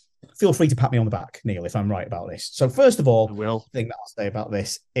 feel free to pat me on the back, Neil, if I'm right about this. So first of all, the thing that I'll say about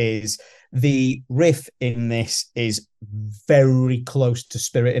this is the riff in this is very close to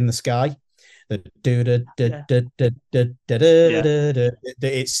Spirit in the Sky. It's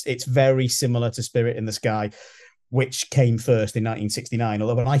very similar to Spirit in the Sky, which came first in 1969.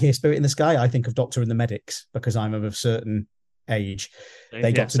 Although when I hear Spirit in the Sky, I think of Doctor and the Medics because I'm of a certain age.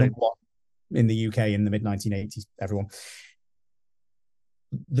 They got to number one in the UK in the mid-1980s, everyone.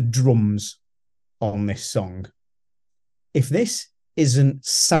 The drums on this song. If this isn't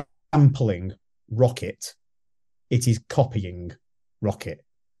sampling Rocket, it is copying Rocket.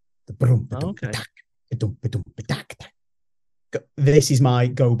 This is my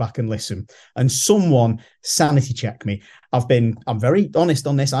go back and listen. And someone sanity check me. I'm very honest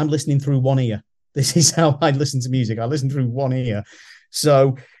on this. I'm listening through one ear. This is how I listen to music. I listen through one ear.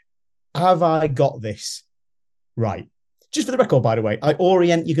 So have I got this right? Just for the record, by the way,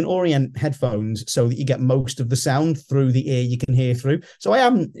 you can orient headphones so that you get most of the sound through the ear you can hear through. So I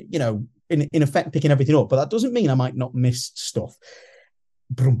am, in effect, picking everything up, but that doesn't mean I might not miss stuff.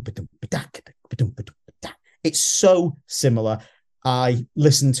 It's so similar. I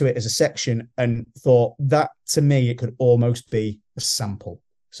listened to it as a section and thought that, to me, it could almost be a sample.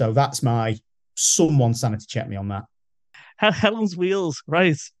 So that's someone sanity check me on that. Helen's Wheels,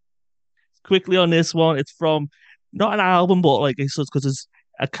 right. Quickly on this one, it's from not an album, but because it's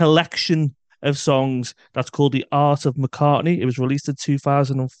a collection of songs that's called The Art of McCartney. It was released in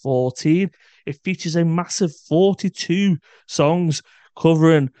 2014. It features a massive 42 songs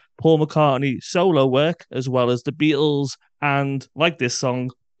covering Paul McCartney solo work, as well as the Beatles, and like this song,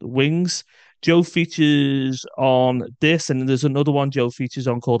 The Wings. Joe features on this, and there's another one Joe features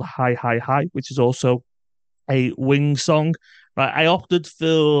on called Hi, Hi, Hi, which is also a Wings song. Right, I opted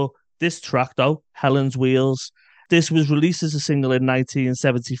for this track, though, Helen's Wheels. This was released as a single in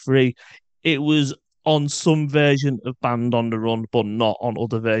 1973. It was on some version of Band on the Run, but not on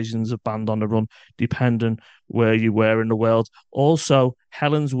other versions of Band on the Run, depending where you were in the world. Also,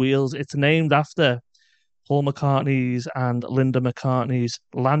 Helen's Wheels, it's named after Paul McCartney's and Linda McCartney's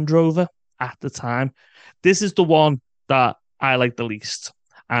Land Rover at the time. This is the one that I like the least,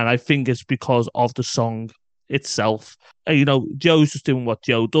 and I think it's because of the song itself. Joe's just doing what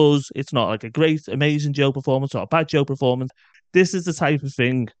Joe does. It's not like a great, amazing Joe performance or a bad Joe performance. This is the type of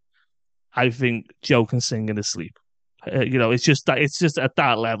thing I think Joe can sing in his sleep. It's just at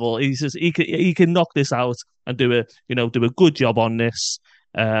that level. He can knock this out and do a good job on this,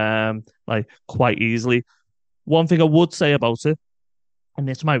 quite easily. One thing I would say about it, and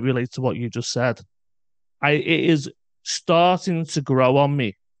this might relate to what you just said, it is starting to grow on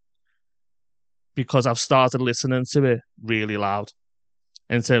me because I've started listening to it really loud,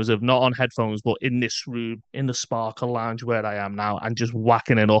 in terms of not on headphones, but in this room, in the Sparkle Lounge where I am now, and just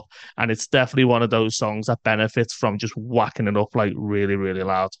whacking it up. And it's definitely one of those songs that benefits from just whacking it up like really, really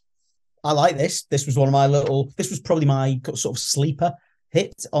loud. I like this. This was this was probably my sort of sleeper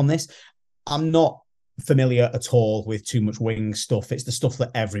hit on this. I'm not familiar at all with too much Wings stuff. It's the stuff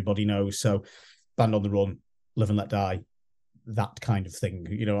that everybody knows. So Band on the Run, Live and Let Die, that kind of thing.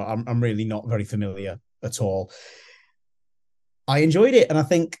 I'm really not very familiar at all. I enjoyed it, and I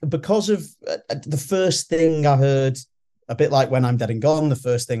think because of the first thing I heard, a bit like When I'm Dead and Gone, the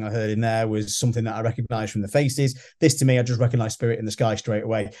first thing I heard in there was something that I recognised from the Faces. This, to me, I just recognised Spirit in the Sky straight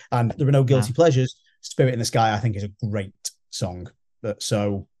away, and there were no guilty pleasures. Spirit in the Sky, I think, is a great song.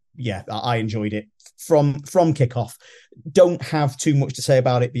 So yeah, I enjoyed it from kickoff. Don't have too much to say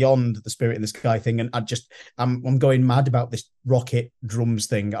about it beyond the Spirit in the Sky thing, and I'm going mad about this Rocket drums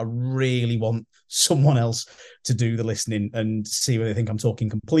thing. I really want someone else to do the listening and see whether they think I'm talking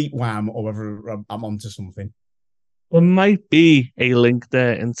complete wham or whether I'm onto something. There might be a link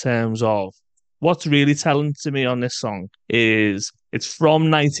there in terms of what's really telling to me on this song is it's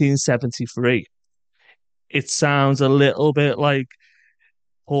from 1973. It sounds a little bit like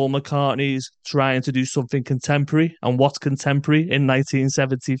Paul McCartney's trying to do something contemporary. And what's contemporary in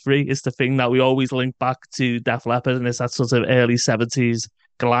 1973 is the thing that we always link back to Def Leppard, and it's that sort of early 70s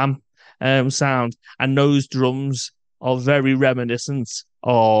glam sound. And those drums are very reminiscent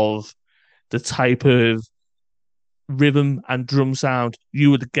of the type of rhythm and drum sound you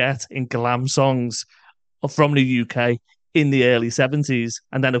would get in glam songs from the UK in the early 70s.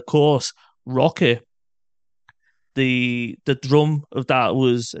 And then, of course, Rocket, the drum of that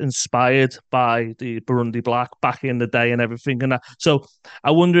was inspired by the Burundi Black back in the day and everything. And that. So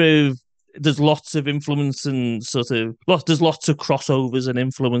I wonder if there's lots of influence and there's lots of crossovers and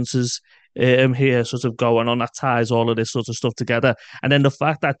influences here sort of going on that ties all of this sort of stuff together. And then the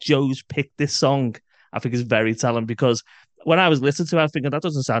fact that Joe's picked this song, I think is very telling, because when I was listening to it, I was thinking that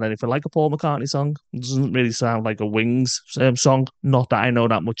doesn't sound anything like a Paul McCartney song. It doesn't really sound like a Wings song. Not that I know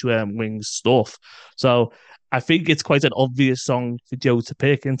that much Wings stuff. So I think it's quite an obvious song for Joe to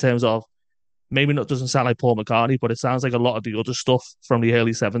pick in terms of maybe not doesn't sound like Paul McCartney, but it sounds like a lot of the other stuff from the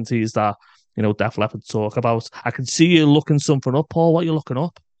early 70s that, Def Leppard talk about. I can see you looking something up, Paul. What are you looking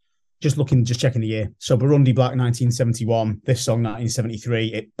up? Just checking the year. So Burundi Black 1971, this song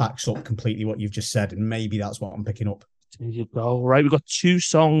 1973. It backs up completely what you've just said, and maybe that's what I'm picking up. There you go. Right, we've got 2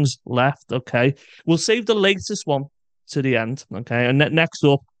 songs left. Okay, we'll save the latest one to the end. Okay, and next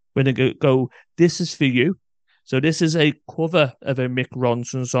up we're gonna go. This Is For You. So this is a cover of a Mick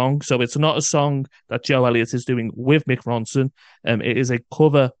Ronson song. So it's not a song that Joe Elliott is doing with Mick Ronson. It is a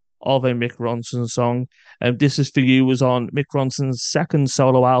cover of a Mick Ronson song. This Is For You was on Mick Ronson's second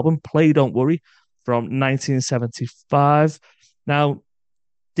solo album, Play Don't Worry, from 1975. Now,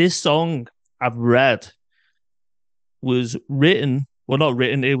 this song, I've read, was written, well, not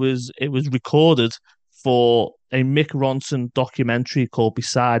written, it was recorded for a Mick Ronson documentary called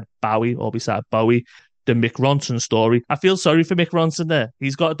Beside Bowie, the Mick Ronson story. I feel sorry for Mick Ronson there.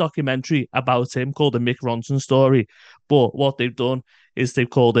 He's got a documentary about him called the Mick Ronson story. But what they've done is they've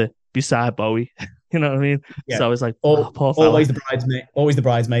called it Beside Bowie. You know what I mean? Yeah. So it's like, poor fella. Always the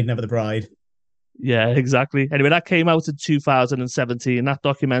bridesmaid, never the bride. Yeah, exactly. Anyway, that came out in 2017, that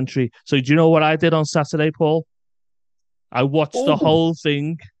documentary. So do you know what I did on Saturday, Paul? I watched the whole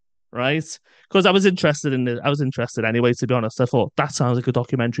thing, right? Because I was interested in it. I was interested anyway, to be honest. I thought that sounds like a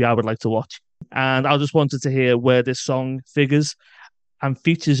documentary I would like to watch. And I just wanted to hear where this song figures and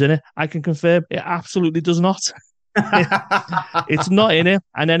features in it. I can confirm it absolutely does not. It's not in it.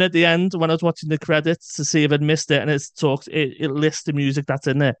 And then at the end, when I was watching the credits to see if I'd missed it, and it lists the music that's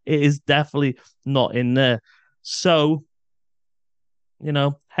in there, it is definitely not in there. So,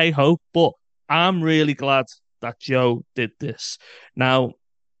 hey ho. But I'm really glad that Joe did this. Now,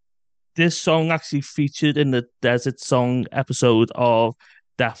 this song actually featured in the Desert Song episode of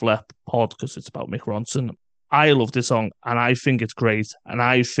Def Leppard pod because it's about Mick Ronson. I love this song and I think it's great. And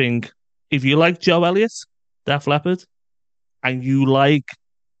I think if you like Joe Elliott, Def Leppard, and you like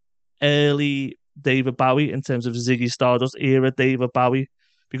early David Bowie in terms of Ziggy Stardust era David Bowie,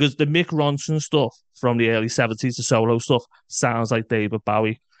 because the Mick Ronson stuff from the early 70s, the solo stuff, sounds like David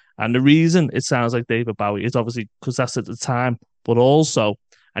Bowie. And the reason it sounds like David Bowie is obviously because that's at the time, but also,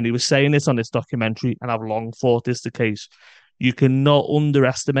 and he was saying this on this documentary, and I've long thought this the case, you cannot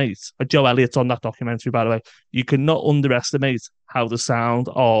underestimate, Joe Elliott's on that documentary, by the way, you cannot underestimate how the sound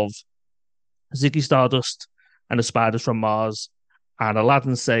of Ziggy Stardust and the Spiders from Mars and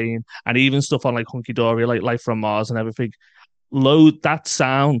Aladdin Sane and even stuff on like Hunky Dory, like Life from Mars and everything, that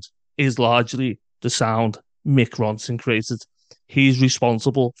sound is largely the sound Mick Ronson created. He's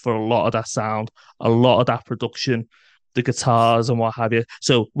responsible for a lot of that sound, a lot of that production, the guitars and what have you.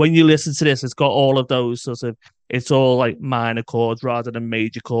 So when you listen to this, it's got all of those it's all like minor chords rather than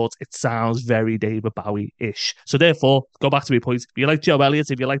major chords. It sounds very David Bowie-ish. So therefore, go back to my point. If you like Joe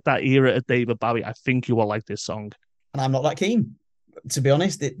Elliott, if you like that era of David Bowie, I think you will like this song. And I'm not that keen, to be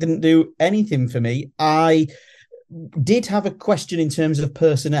honest. It didn't do anything for me. I did have a question in terms of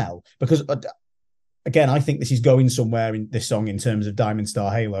personnel, because again, I think this is going somewhere in this song in terms of Diamond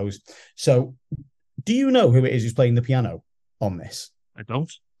Star Halos. So do you know who it is who's playing the piano on this? I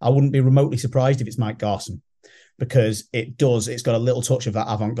don't. I wouldn't be remotely surprised if it's Mike Garson, because it's got a little touch of that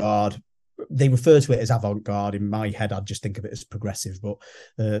avant-garde they refer to it as avant-garde. In my head, I'd just think of it as progressive, but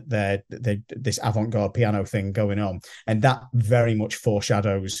they're this avant-garde piano thing going on, and that very much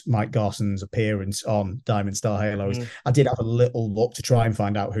foreshadows Mike Garson's appearance on Diamond Star Halos. I did have a little look to try and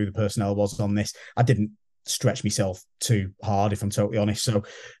find out who the personnel was on this. I didn't stretch myself too hard, if I'm totally honest. So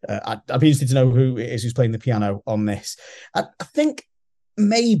I'd be interested to know who it is who's playing the piano on this. I think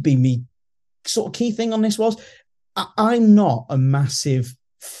maybe me sort of key thing on this was I'm not a massive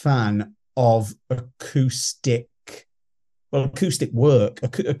fan of acoustic work,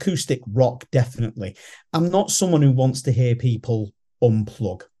 acoustic rock, definitely. I'm not someone who wants to hear people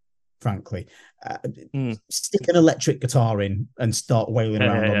unplug, frankly. Stick an electric guitar in and start wailing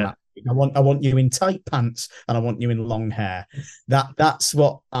around on that. I want you in tight pants and I want you in long hair. That's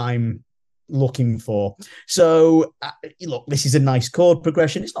what I'm looking for. So look, this is a nice chord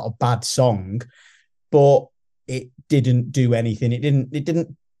progression. It's not a bad song, but it didn't do anything. It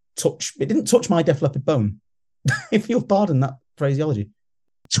didn't touch my Def Leppard bone. If you'll pardon that phraseology.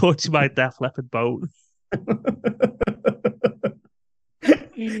 Touch my Def Leppard bone.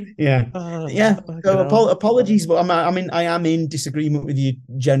 Yeah. So apologies, but I am in disagreement with you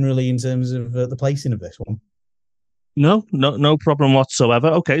generally in terms of the placing of this one. No problem whatsoever.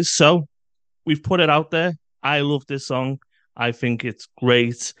 Okay, so we've put it out there. I love this song. I think it's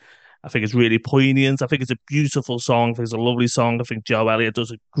great. I think it's really poignant. I think it's a beautiful song. I think it's a lovely song. I think Joe Elliott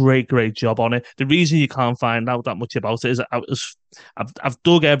does a great job on it. The reason you can't find out that much about it is I've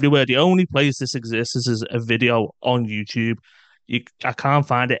dug everywhere. The only place this exists is a video on YouTube. I can't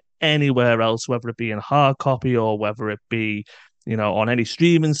find it anywhere else, whether it be in hard copy or whether it be, on any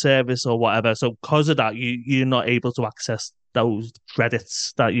streaming service or whatever. So because of that, you're not able to access those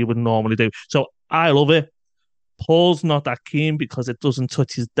credits that you would normally do. So I love it. Paul's not that keen because it doesn't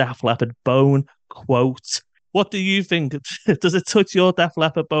touch his Def Leppard bone, quote. What do you think? Does it touch your Def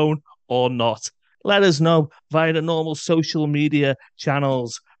Leppard bone or not? Let us know via the normal social media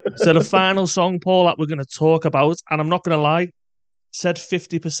channels. So the final song, Paul, that we're going to talk about, and I'm not going to lie, said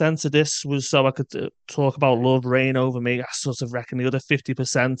 50% of this was so I could talk about Love Reign Over Me. I sort of reckon the other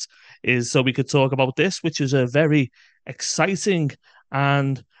 50% is so we could talk about this, which is a very exciting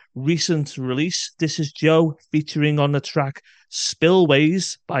and recent release. This is Joe featuring on the track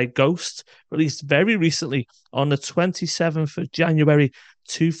Spillways by Ghost, released very recently on the 27th of January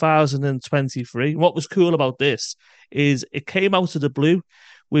 2023. What was cool about this is it came out of the blue,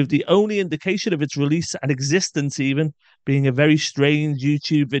 with the only indication of its release and existence even being a very strange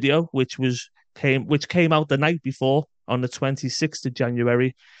YouTube video, which came out the night before on the 26th of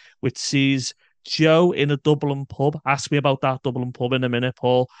January, which sees Joe in a Dublin pub. Ask me about that Dublin pub in a minute,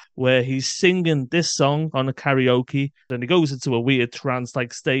 Paul, where he's singing this song on a karaoke. Then he goes into a weird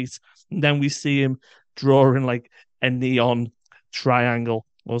trance-like state, and then we see him drawing like a neon triangle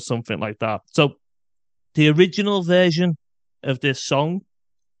or something like that. So the original version of this song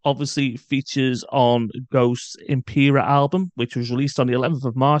obviously features on Ghost's Impera album, which was released on the 11th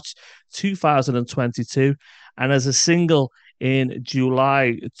of March 2022, and as a single in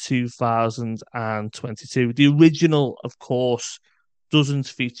July 2022. The original, of course, doesn't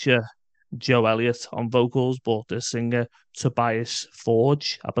feature Joe Elliott on vocals, but the singer Tobias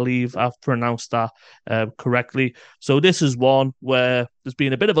Forge. I believe I've pronounced that correctly. So this is one where there's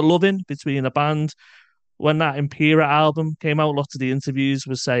been a bit of a love-in between the band. When that Impera album came out, lots of the interviews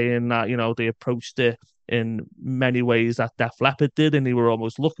were saying that, they approached it in many ways that Def Leppard did, and they were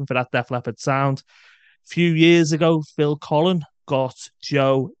almost looking for that Def Leppard sound. A few years ago, Phil Collen got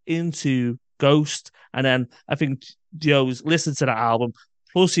Joe into Ghost, and then I think Joe's listened to that album,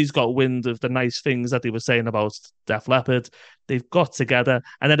 plus he's got wind of the nice things that they were saying about Def Leppard. They've got together,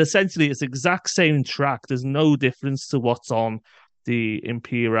 and then essentially it's the exact same track. There's no difference to what's on the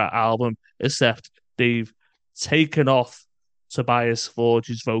Impera album, except they've taken off Tobias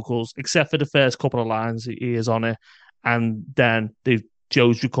Forge's vocals, except for the first couple of lines he is on it, and then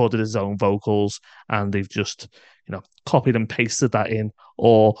Joe's recorded his own vocals, and they've just copied and pasted that in,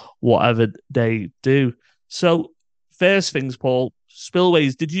 or whatever they do. So first things, Paul,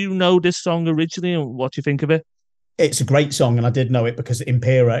 Spillways, did you know this song originally, and what do you think of it? It's a great song, and I did know it because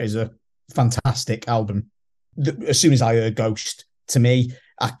Impera is a fantastic album. As soon as I heard Ghost, to me,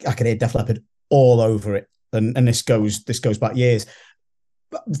 I could hear Def Leppard all over it, and this goes back years.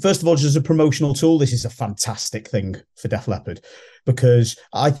 First of all, just as a promotional tool, this is a fantastic thing for Def Leppard, because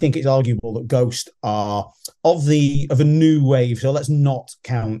I think it's arguable that Ghost are of a new wave. So let's not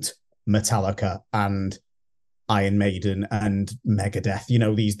count Metallica and Iron Maiden and Megadeth,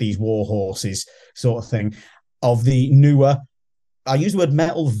 these war horses sort of thing. Of the newer, I use the word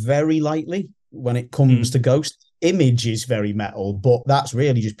metal very lightly when it comes to Ghost. image is very metal, but that's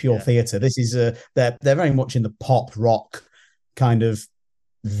really just pure Yeah. theatre. This is they're very much in the pop rock kind of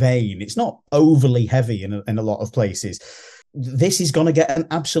vein. It's not overly heavy in a lot of places. This is going to get an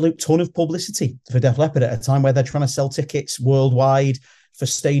absolute ton of publicity for Def Leppard at a time where they're trying to sell tickets worldwide for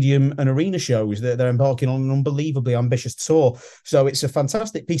stadium and arena shows. They're embarking on an unbelievably ambitious tour. So it's a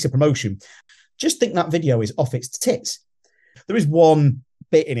fantastic piece of promotion. Just think that video is off its tits. There is one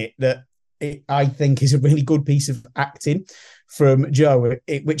bit in it that I think is a really good piece of acting from Joe,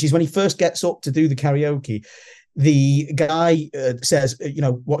 which is when he first gets up to do the karaoke. The guy says,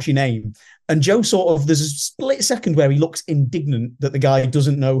 what's your name? And Joe sort of, there's a split second where he looks indignant that the guy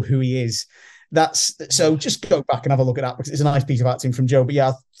doesn't know who he is. So just go back and have a look at that because it's a nice piece of acting from Joe. But yeah,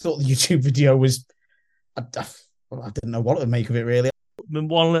 I thought the YouTube video was, I didn't know what to make of it really.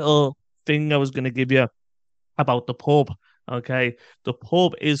 One little thing I was going to give you about the pub. Okay, the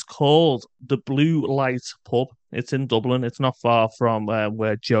pub is called the Blue Light Pub. It's in Dublin. It's not far from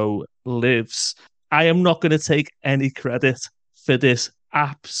where Joe lives. I am not going to take any credit for this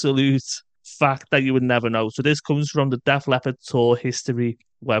absolute fact that you would never know. So this comes from the Def Leppard Tour History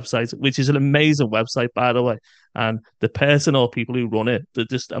website, which is an amazing website, by the way. And the person or people who run it, the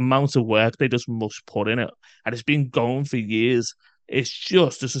just amount of work they just must put in it. And it's been going for years. It's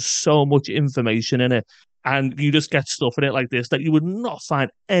just, there's just so much information in it. And you just get stuff in it like this that you would not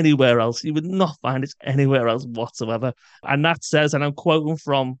find anywhere else. You would not find it anywhere else whatsoever. And that says, and I'm quoting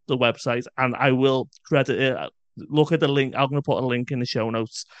from the website, and I will credit it. Look at the link. I'm going to put a link in the show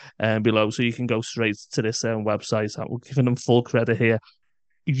notes below so you can go straight to this website. I'm giving them full credit here.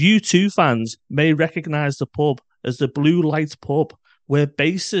 U2 fans may recognize the pub as the Blue Light Pub, where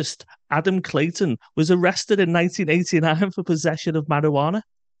bassist Adam Clayton was arrested in 1989 for possession of marijuana.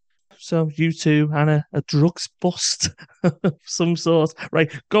 So U2 and a drugs bust of some sort.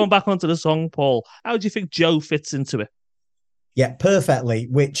 Right, going back onto the song, Paul, how do you think Joe fits into it? Yeah, perfectly,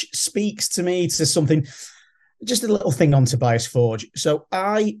 which speaks to me to something, just a little thing on Tobias Forge. So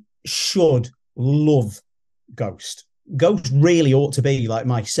I should love Ghost. Ghost really ought to be like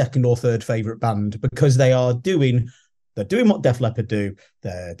my second or third favourite band because they're doing what Def Leppard do.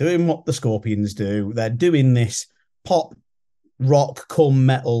 They're doing what the Scorpions do. They're doing this pop, rock, cum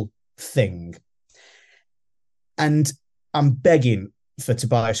metal thing. And I'm begging for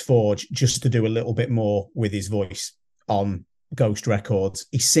Tobias Forge just to do a little bit more with his voice on Ghost Records.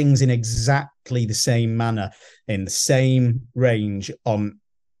 He sings in exactly the same manner, in the same range on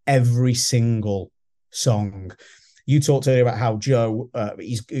every single song. You talked earlier about how Joe,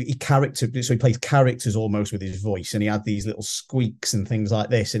 he plays characters almost with his voice, and he had these little squeaks and things like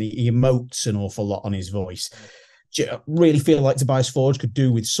this, and he emotes an awful lot on his voice. Really feel like Tobias Forge could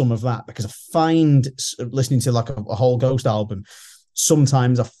do with some of that because I find listening to like a whole Ghost album,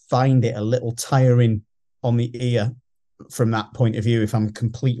 sometimes I find it a little tiring on the ear from that point of view, if I'm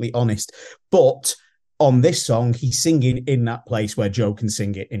completely honest. But on this song, he's singing in that place where Joe can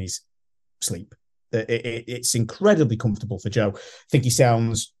sing it in his sleep. It's incredibly comfortable for Joe. I think he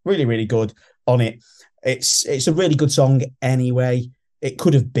sounds really, really good on it. It's a really good song anyway. It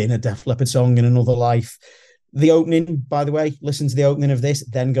could have been a Def Leppard song in another life. The opening, by the way, listen to the opening of this,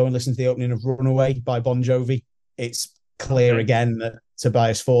 then go and listen to the opening of Runaway by Bon Jovi. It's clear again that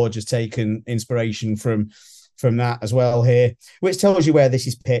Tobias Forge has taken inspiration from that as well here, which tells you where this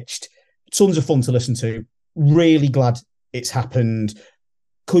is pitched. Tons of fun to listen to. Really glad it's happened.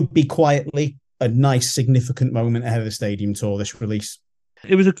 Could be quietly a nice, significant moment ahead of the stadium tour, this release.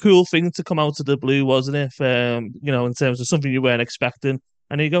 It was a cool thing to come out of the blue, wasn't it? In terms of something you weren't expecting.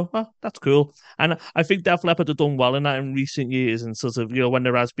 And you go, oh, that's cool. And I think Def Leppard have done well in that in recent years and sort of, when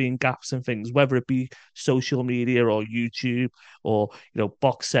there has been gaps and things, whether it be social media or YouTube or,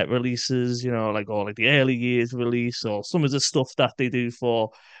 box set releases, or like the early years release or some of the stuff that they do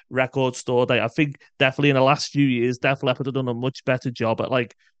for Record Store Day. I think definitely in the last few years, Def Leppard have done a much better job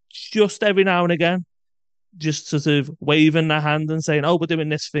at just every now and again, just sort of waving their hand and saying, oh, we're doing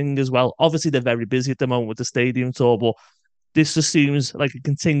this thing as well. Obviously, they're very busy at the moment with the stadium tour, but this just seems like a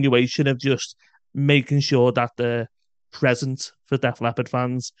continuation of just making sure that they're present for Def Leppard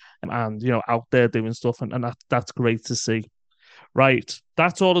fans and, out there doing stuff. And that's great to see. Right.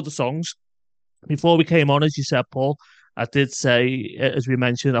 That's all of the songs. Before we came on, as you said, Paul, I did say, as we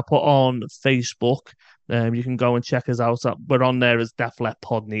mentioned, I put on Facebook. You can go and check us out. We're on there as Def Leppard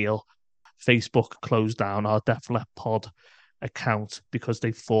Pod Neil. Facebook closed down our Def Leppard Pod account because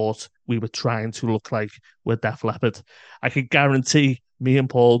they thought we were trying to look like we're Def Leppard. I can guarantee me and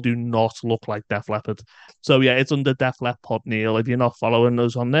Paul do not look like Def Leppard. So yeah, it's under Def Leppard Pod Neil. If you're not following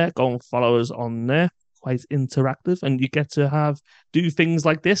us on there, go and follow us on there. quite interactive, and you get to do things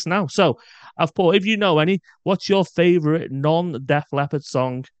like this now. So I've put, if you know any, what's your favorite non-Def Leppard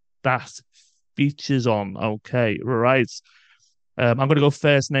song that features on? Okay, right. I'm going to go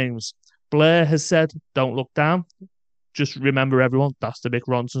first names. Blair has said, "Don't Look Down." Just remember, everyone, that's the Mick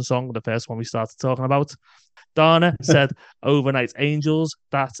Ronson song, the first one we started talking about. Dana said, "Overnight Angels."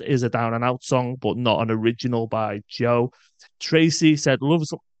 That is a down and out song, but not an original by Joe. Tracy said,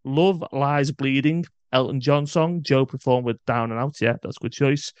 Love Lies Bleeding, Elton John song. Joe performed with Down and Out. Yeah, that's a good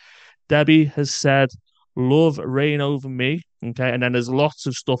choice. Debbie has said, "Love Rain Over Me." Okay, and then there's lots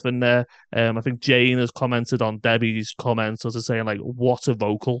of stuff in there. I think Jane has commented on Debbie's comments, as saying, like, what a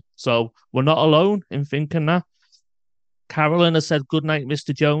vocal. So we're not alone in thinking that. Carolyn has said, "Goodnight,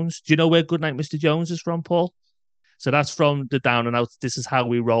 Mr. Jones." Do you know where "Goodnight, Mr. Jones" is from, Paul? So that's from the Down and Out, This Is How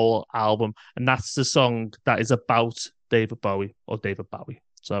We Roll album. And that's the song that is about David Bowie or David Bowie.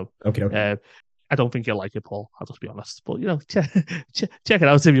 So okay. I don't think you'll like it, Paul. I'll just be honest. But, check it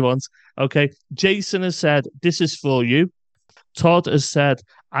out if you want. Okay. Jason has said, "This Is For You." Todd has said,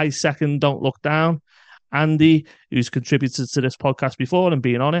 "I second Don't Look Down." Andy, who's contributed to this podcast before and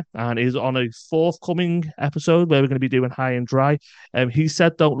been on it, and is on a forthcoming episode where we're going to be doing High and Dry. He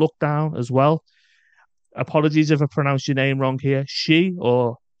said "Don't Look Down" as well. Apologies if I pronounce your name wrong here. She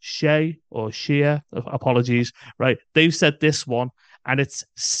or Shay or Shia, apologies. Right, they've said this one, and it's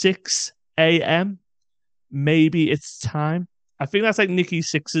 6 a.m. Maybe it's time. I think that's like Nikki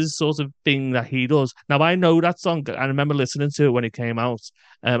Sixx's sort of thing that he does. Now, I know that song. I remember listening to it when it came out.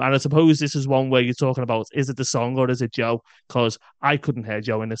 And I suppose this is one where you're talking about, is it the song or is it Joe? Because I couldn't hear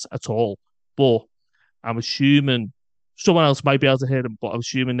Joe in this at all. But I'm assuming someone else might be able to hear him, but I'm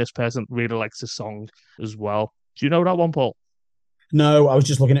assuming this person really likes the song as well. Do you know that one, Paul? No, I was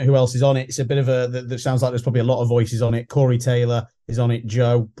just looking at who else is on it. It's a bit of that sounds like there's probably a lot of voices on it. Corey Taylor is on it.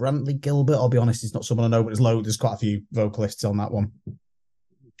 Joe Brantley Gilbert. I'll be honest, it's not someone I know, but there's quite a few vocalists on that one.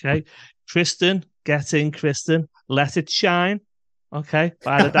 Okay. Kristen, Kristen, "Let It Shine." Okay,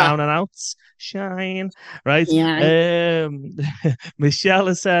 by the Down and Outs. Shine. Right. Yeah. Michelle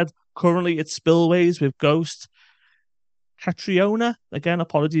has said, "Currently it's Spillways with Ghost." Catriona, again,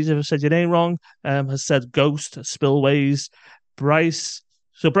 apologies if I said your name wrong, has said "Ghost," Spillways. Bryce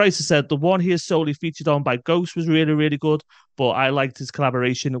has said, "The one he is solely featured on by Ghost was really, really good, but I liked his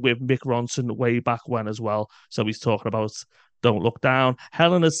collaboration with Mick Ronson way back when as well." So he's talking about "Don't Look Down."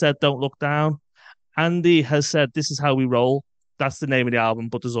 Helen has said "Don't Look Down." Andy has said "This Is How We Roll." That's the name of the album,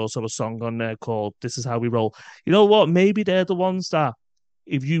 but there's also a song on there called "This Is How We Roll." You know what? Maybe they're the ones that,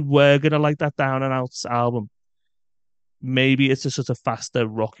 if you were going to like that Down and Outs album, maybe it's a sort of faster,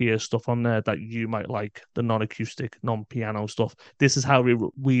 rockier stuff on there that you might like, the non-acoustic, non-piano stuff. "This Is How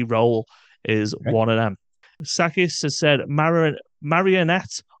We Roll" is one of them. Sakis has said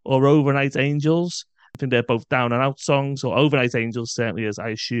 "Marionette" or "Overnight Angels." I think they're both Down and Out songs, or "Overnight Angels" certainly is. I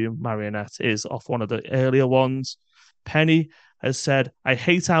assume "Marionette" is off one of the earlier ones. Penny has said, "I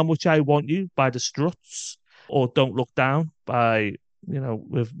Hate How Much I Want You" by the Struts, or "Don't Look Down" by,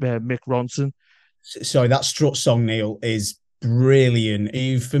 with Mick Ronson. Sorry, that Strut song, Neil, is brilliant. Are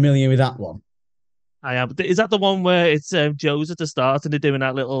you familiar with that one? I am. Is that the one where it's Joe's at the start and they're doing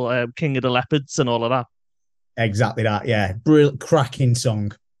that little King of the Leopards and all of that? Exactly that, yeah. Brilliant, cracking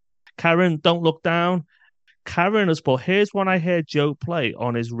song. Karen, "Don't Look Down." Karen has put, "Here's one I heard Joe play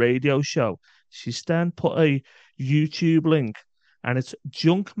on his radio show." She's then put a YouTube link, and it's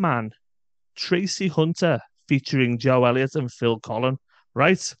Junkman, Tracy Hunter featuring Joe Elliott and Phil Collen.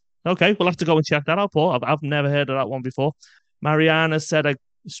 Right? Okay, we'll have to go and check that out, Paul. I've never heard of that one before. Mariana said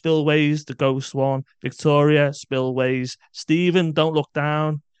Spillways, the Ghost one. Victoria, Spillways. Stephen, "Don't Look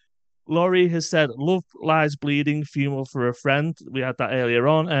Down." Laurie has said "Love Lies Bleeding," "Funeral for a Friend." We had that earlier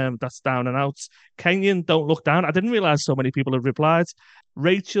on. That's Down and Out. Kenyon, "Don't Look Down." I didn't realize so many people have replied.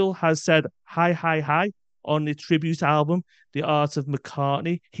 Rachel has said "Hi, Hi, Hi" on the tribute album, "The Art of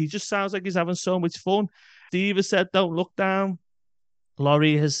McCartney." He just sounds like he's having so much fun. Steve has said "Don't Look Down."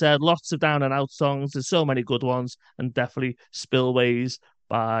 Laurie has said lots of Down and Out songs. There's so many good ones, and definitely Spillways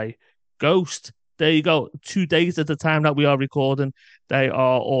by Ghost. There you go. 2 days at the time that we are recording, they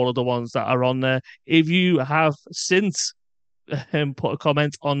are all of the ones that are on there. If you have since put a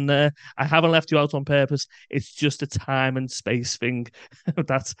comment on there, I haven't left you out on purpose. It's just a time and space thing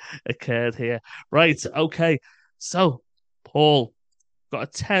that's occurred here. Right. Okay. So, Paul, got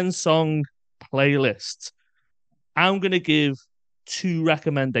a 10-song playlist. I'm going to give 2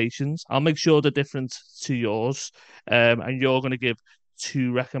 recommendations. I'll make sure they're different to yours, and you're going to give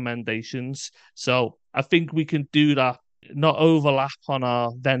 2 recommendations. So I think we can do that, not overlap on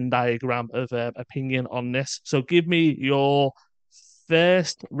our Venn diagram of opinion on this. So give me your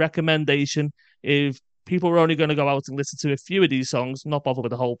first recommendation. If people are only going to go out and listen to a few of these songs, not bother with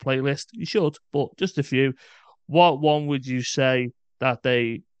the whole playlist. You should, but just a few. What one would you say that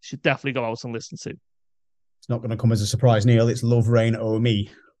they should definitely go out and listen to? It's not going to come as a surprise, Neil. It's Love Rain Oh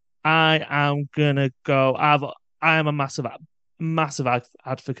Me. I am gonna go. I am a massive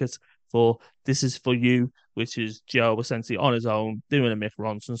advocate for "This Is For You," which is Joe essentially on his own doing a Mick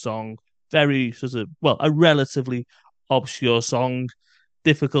Ronson song. Very sort of, well, a relatively obscure song,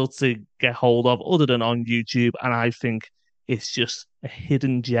 difficult to get hold of other than on YouTube, and I think it's just a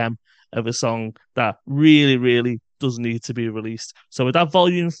hidden gem of a song that really, really does need to be released. So with that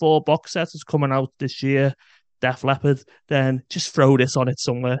Volume 4 box set is coming out this year, Def Leppard, then just throw this on it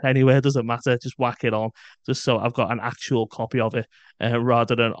somewhere, anywhere, doesn't matter, just whack it on, just so I've got an actual copy of it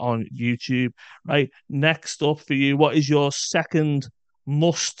rather than on YouTube. Right, next up for you, what is your second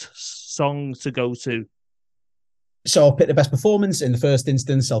must song to go to? So I'll pick the best performance in the first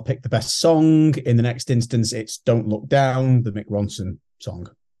instance. I'll pick the best song. In the next instance, it's Don't Look Down, the Mick Ronson song,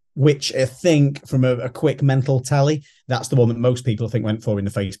 which I think from a quick mental tally, that's the one that most people think went for in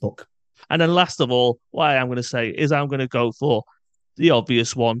the Facebook. And then last of all, what I'm going to say is I'm going to go for the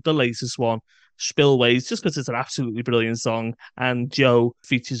obvious one, the latest one, Spillways, just because it's an absolutely brilliant song and Joe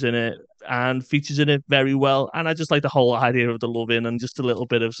features in it very well. And I just like the whole idea of the loving and just a little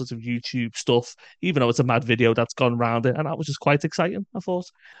bit of sort of YouTube stuff, even though it's a mad video that's gone around it. And that was just quite exciting, I thought,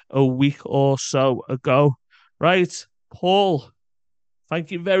 a week or so ago. Right, Paul, thank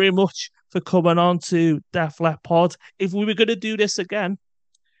you very much for coming on to Def Leppard Pod. If we were going to do this again,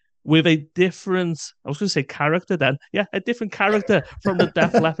 with a different, I was going to say character then. Yeah, a different character from the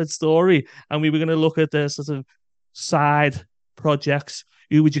Def Leppard story. And we were going to look at the sort of side projects.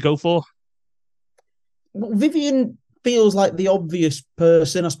 Who would you go for? Well, Vivian feels like the obvious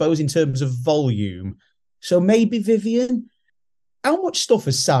person, I suppose, in terms of volume. So maybe Vivian. How much stuff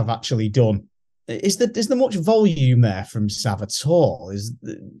has Sav actually done? Is there much volume there from Sav at all? Is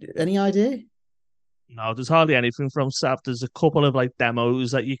there any idea? No, there's hardly anything from Sav. There's a couple of like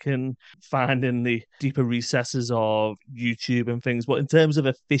demos that you can find in the deeper recesses of YouTube and things. But in terms of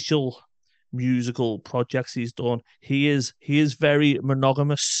official musical projects he's done, he is very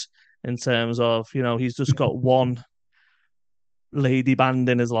monogamous in terms of, he's just got one lady band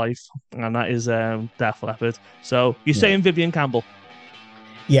in his life, and that is Def Leppard. So you're saying Vivian Campbell?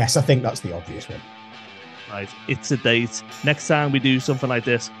 Yes, I think that's the obvious one. Right, it's a date. Next time we do something like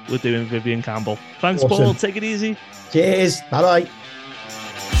this, we're doing Vivian Campbell. Thanks, awesome. Paul. Take it easy. Cheers. Bye-bye.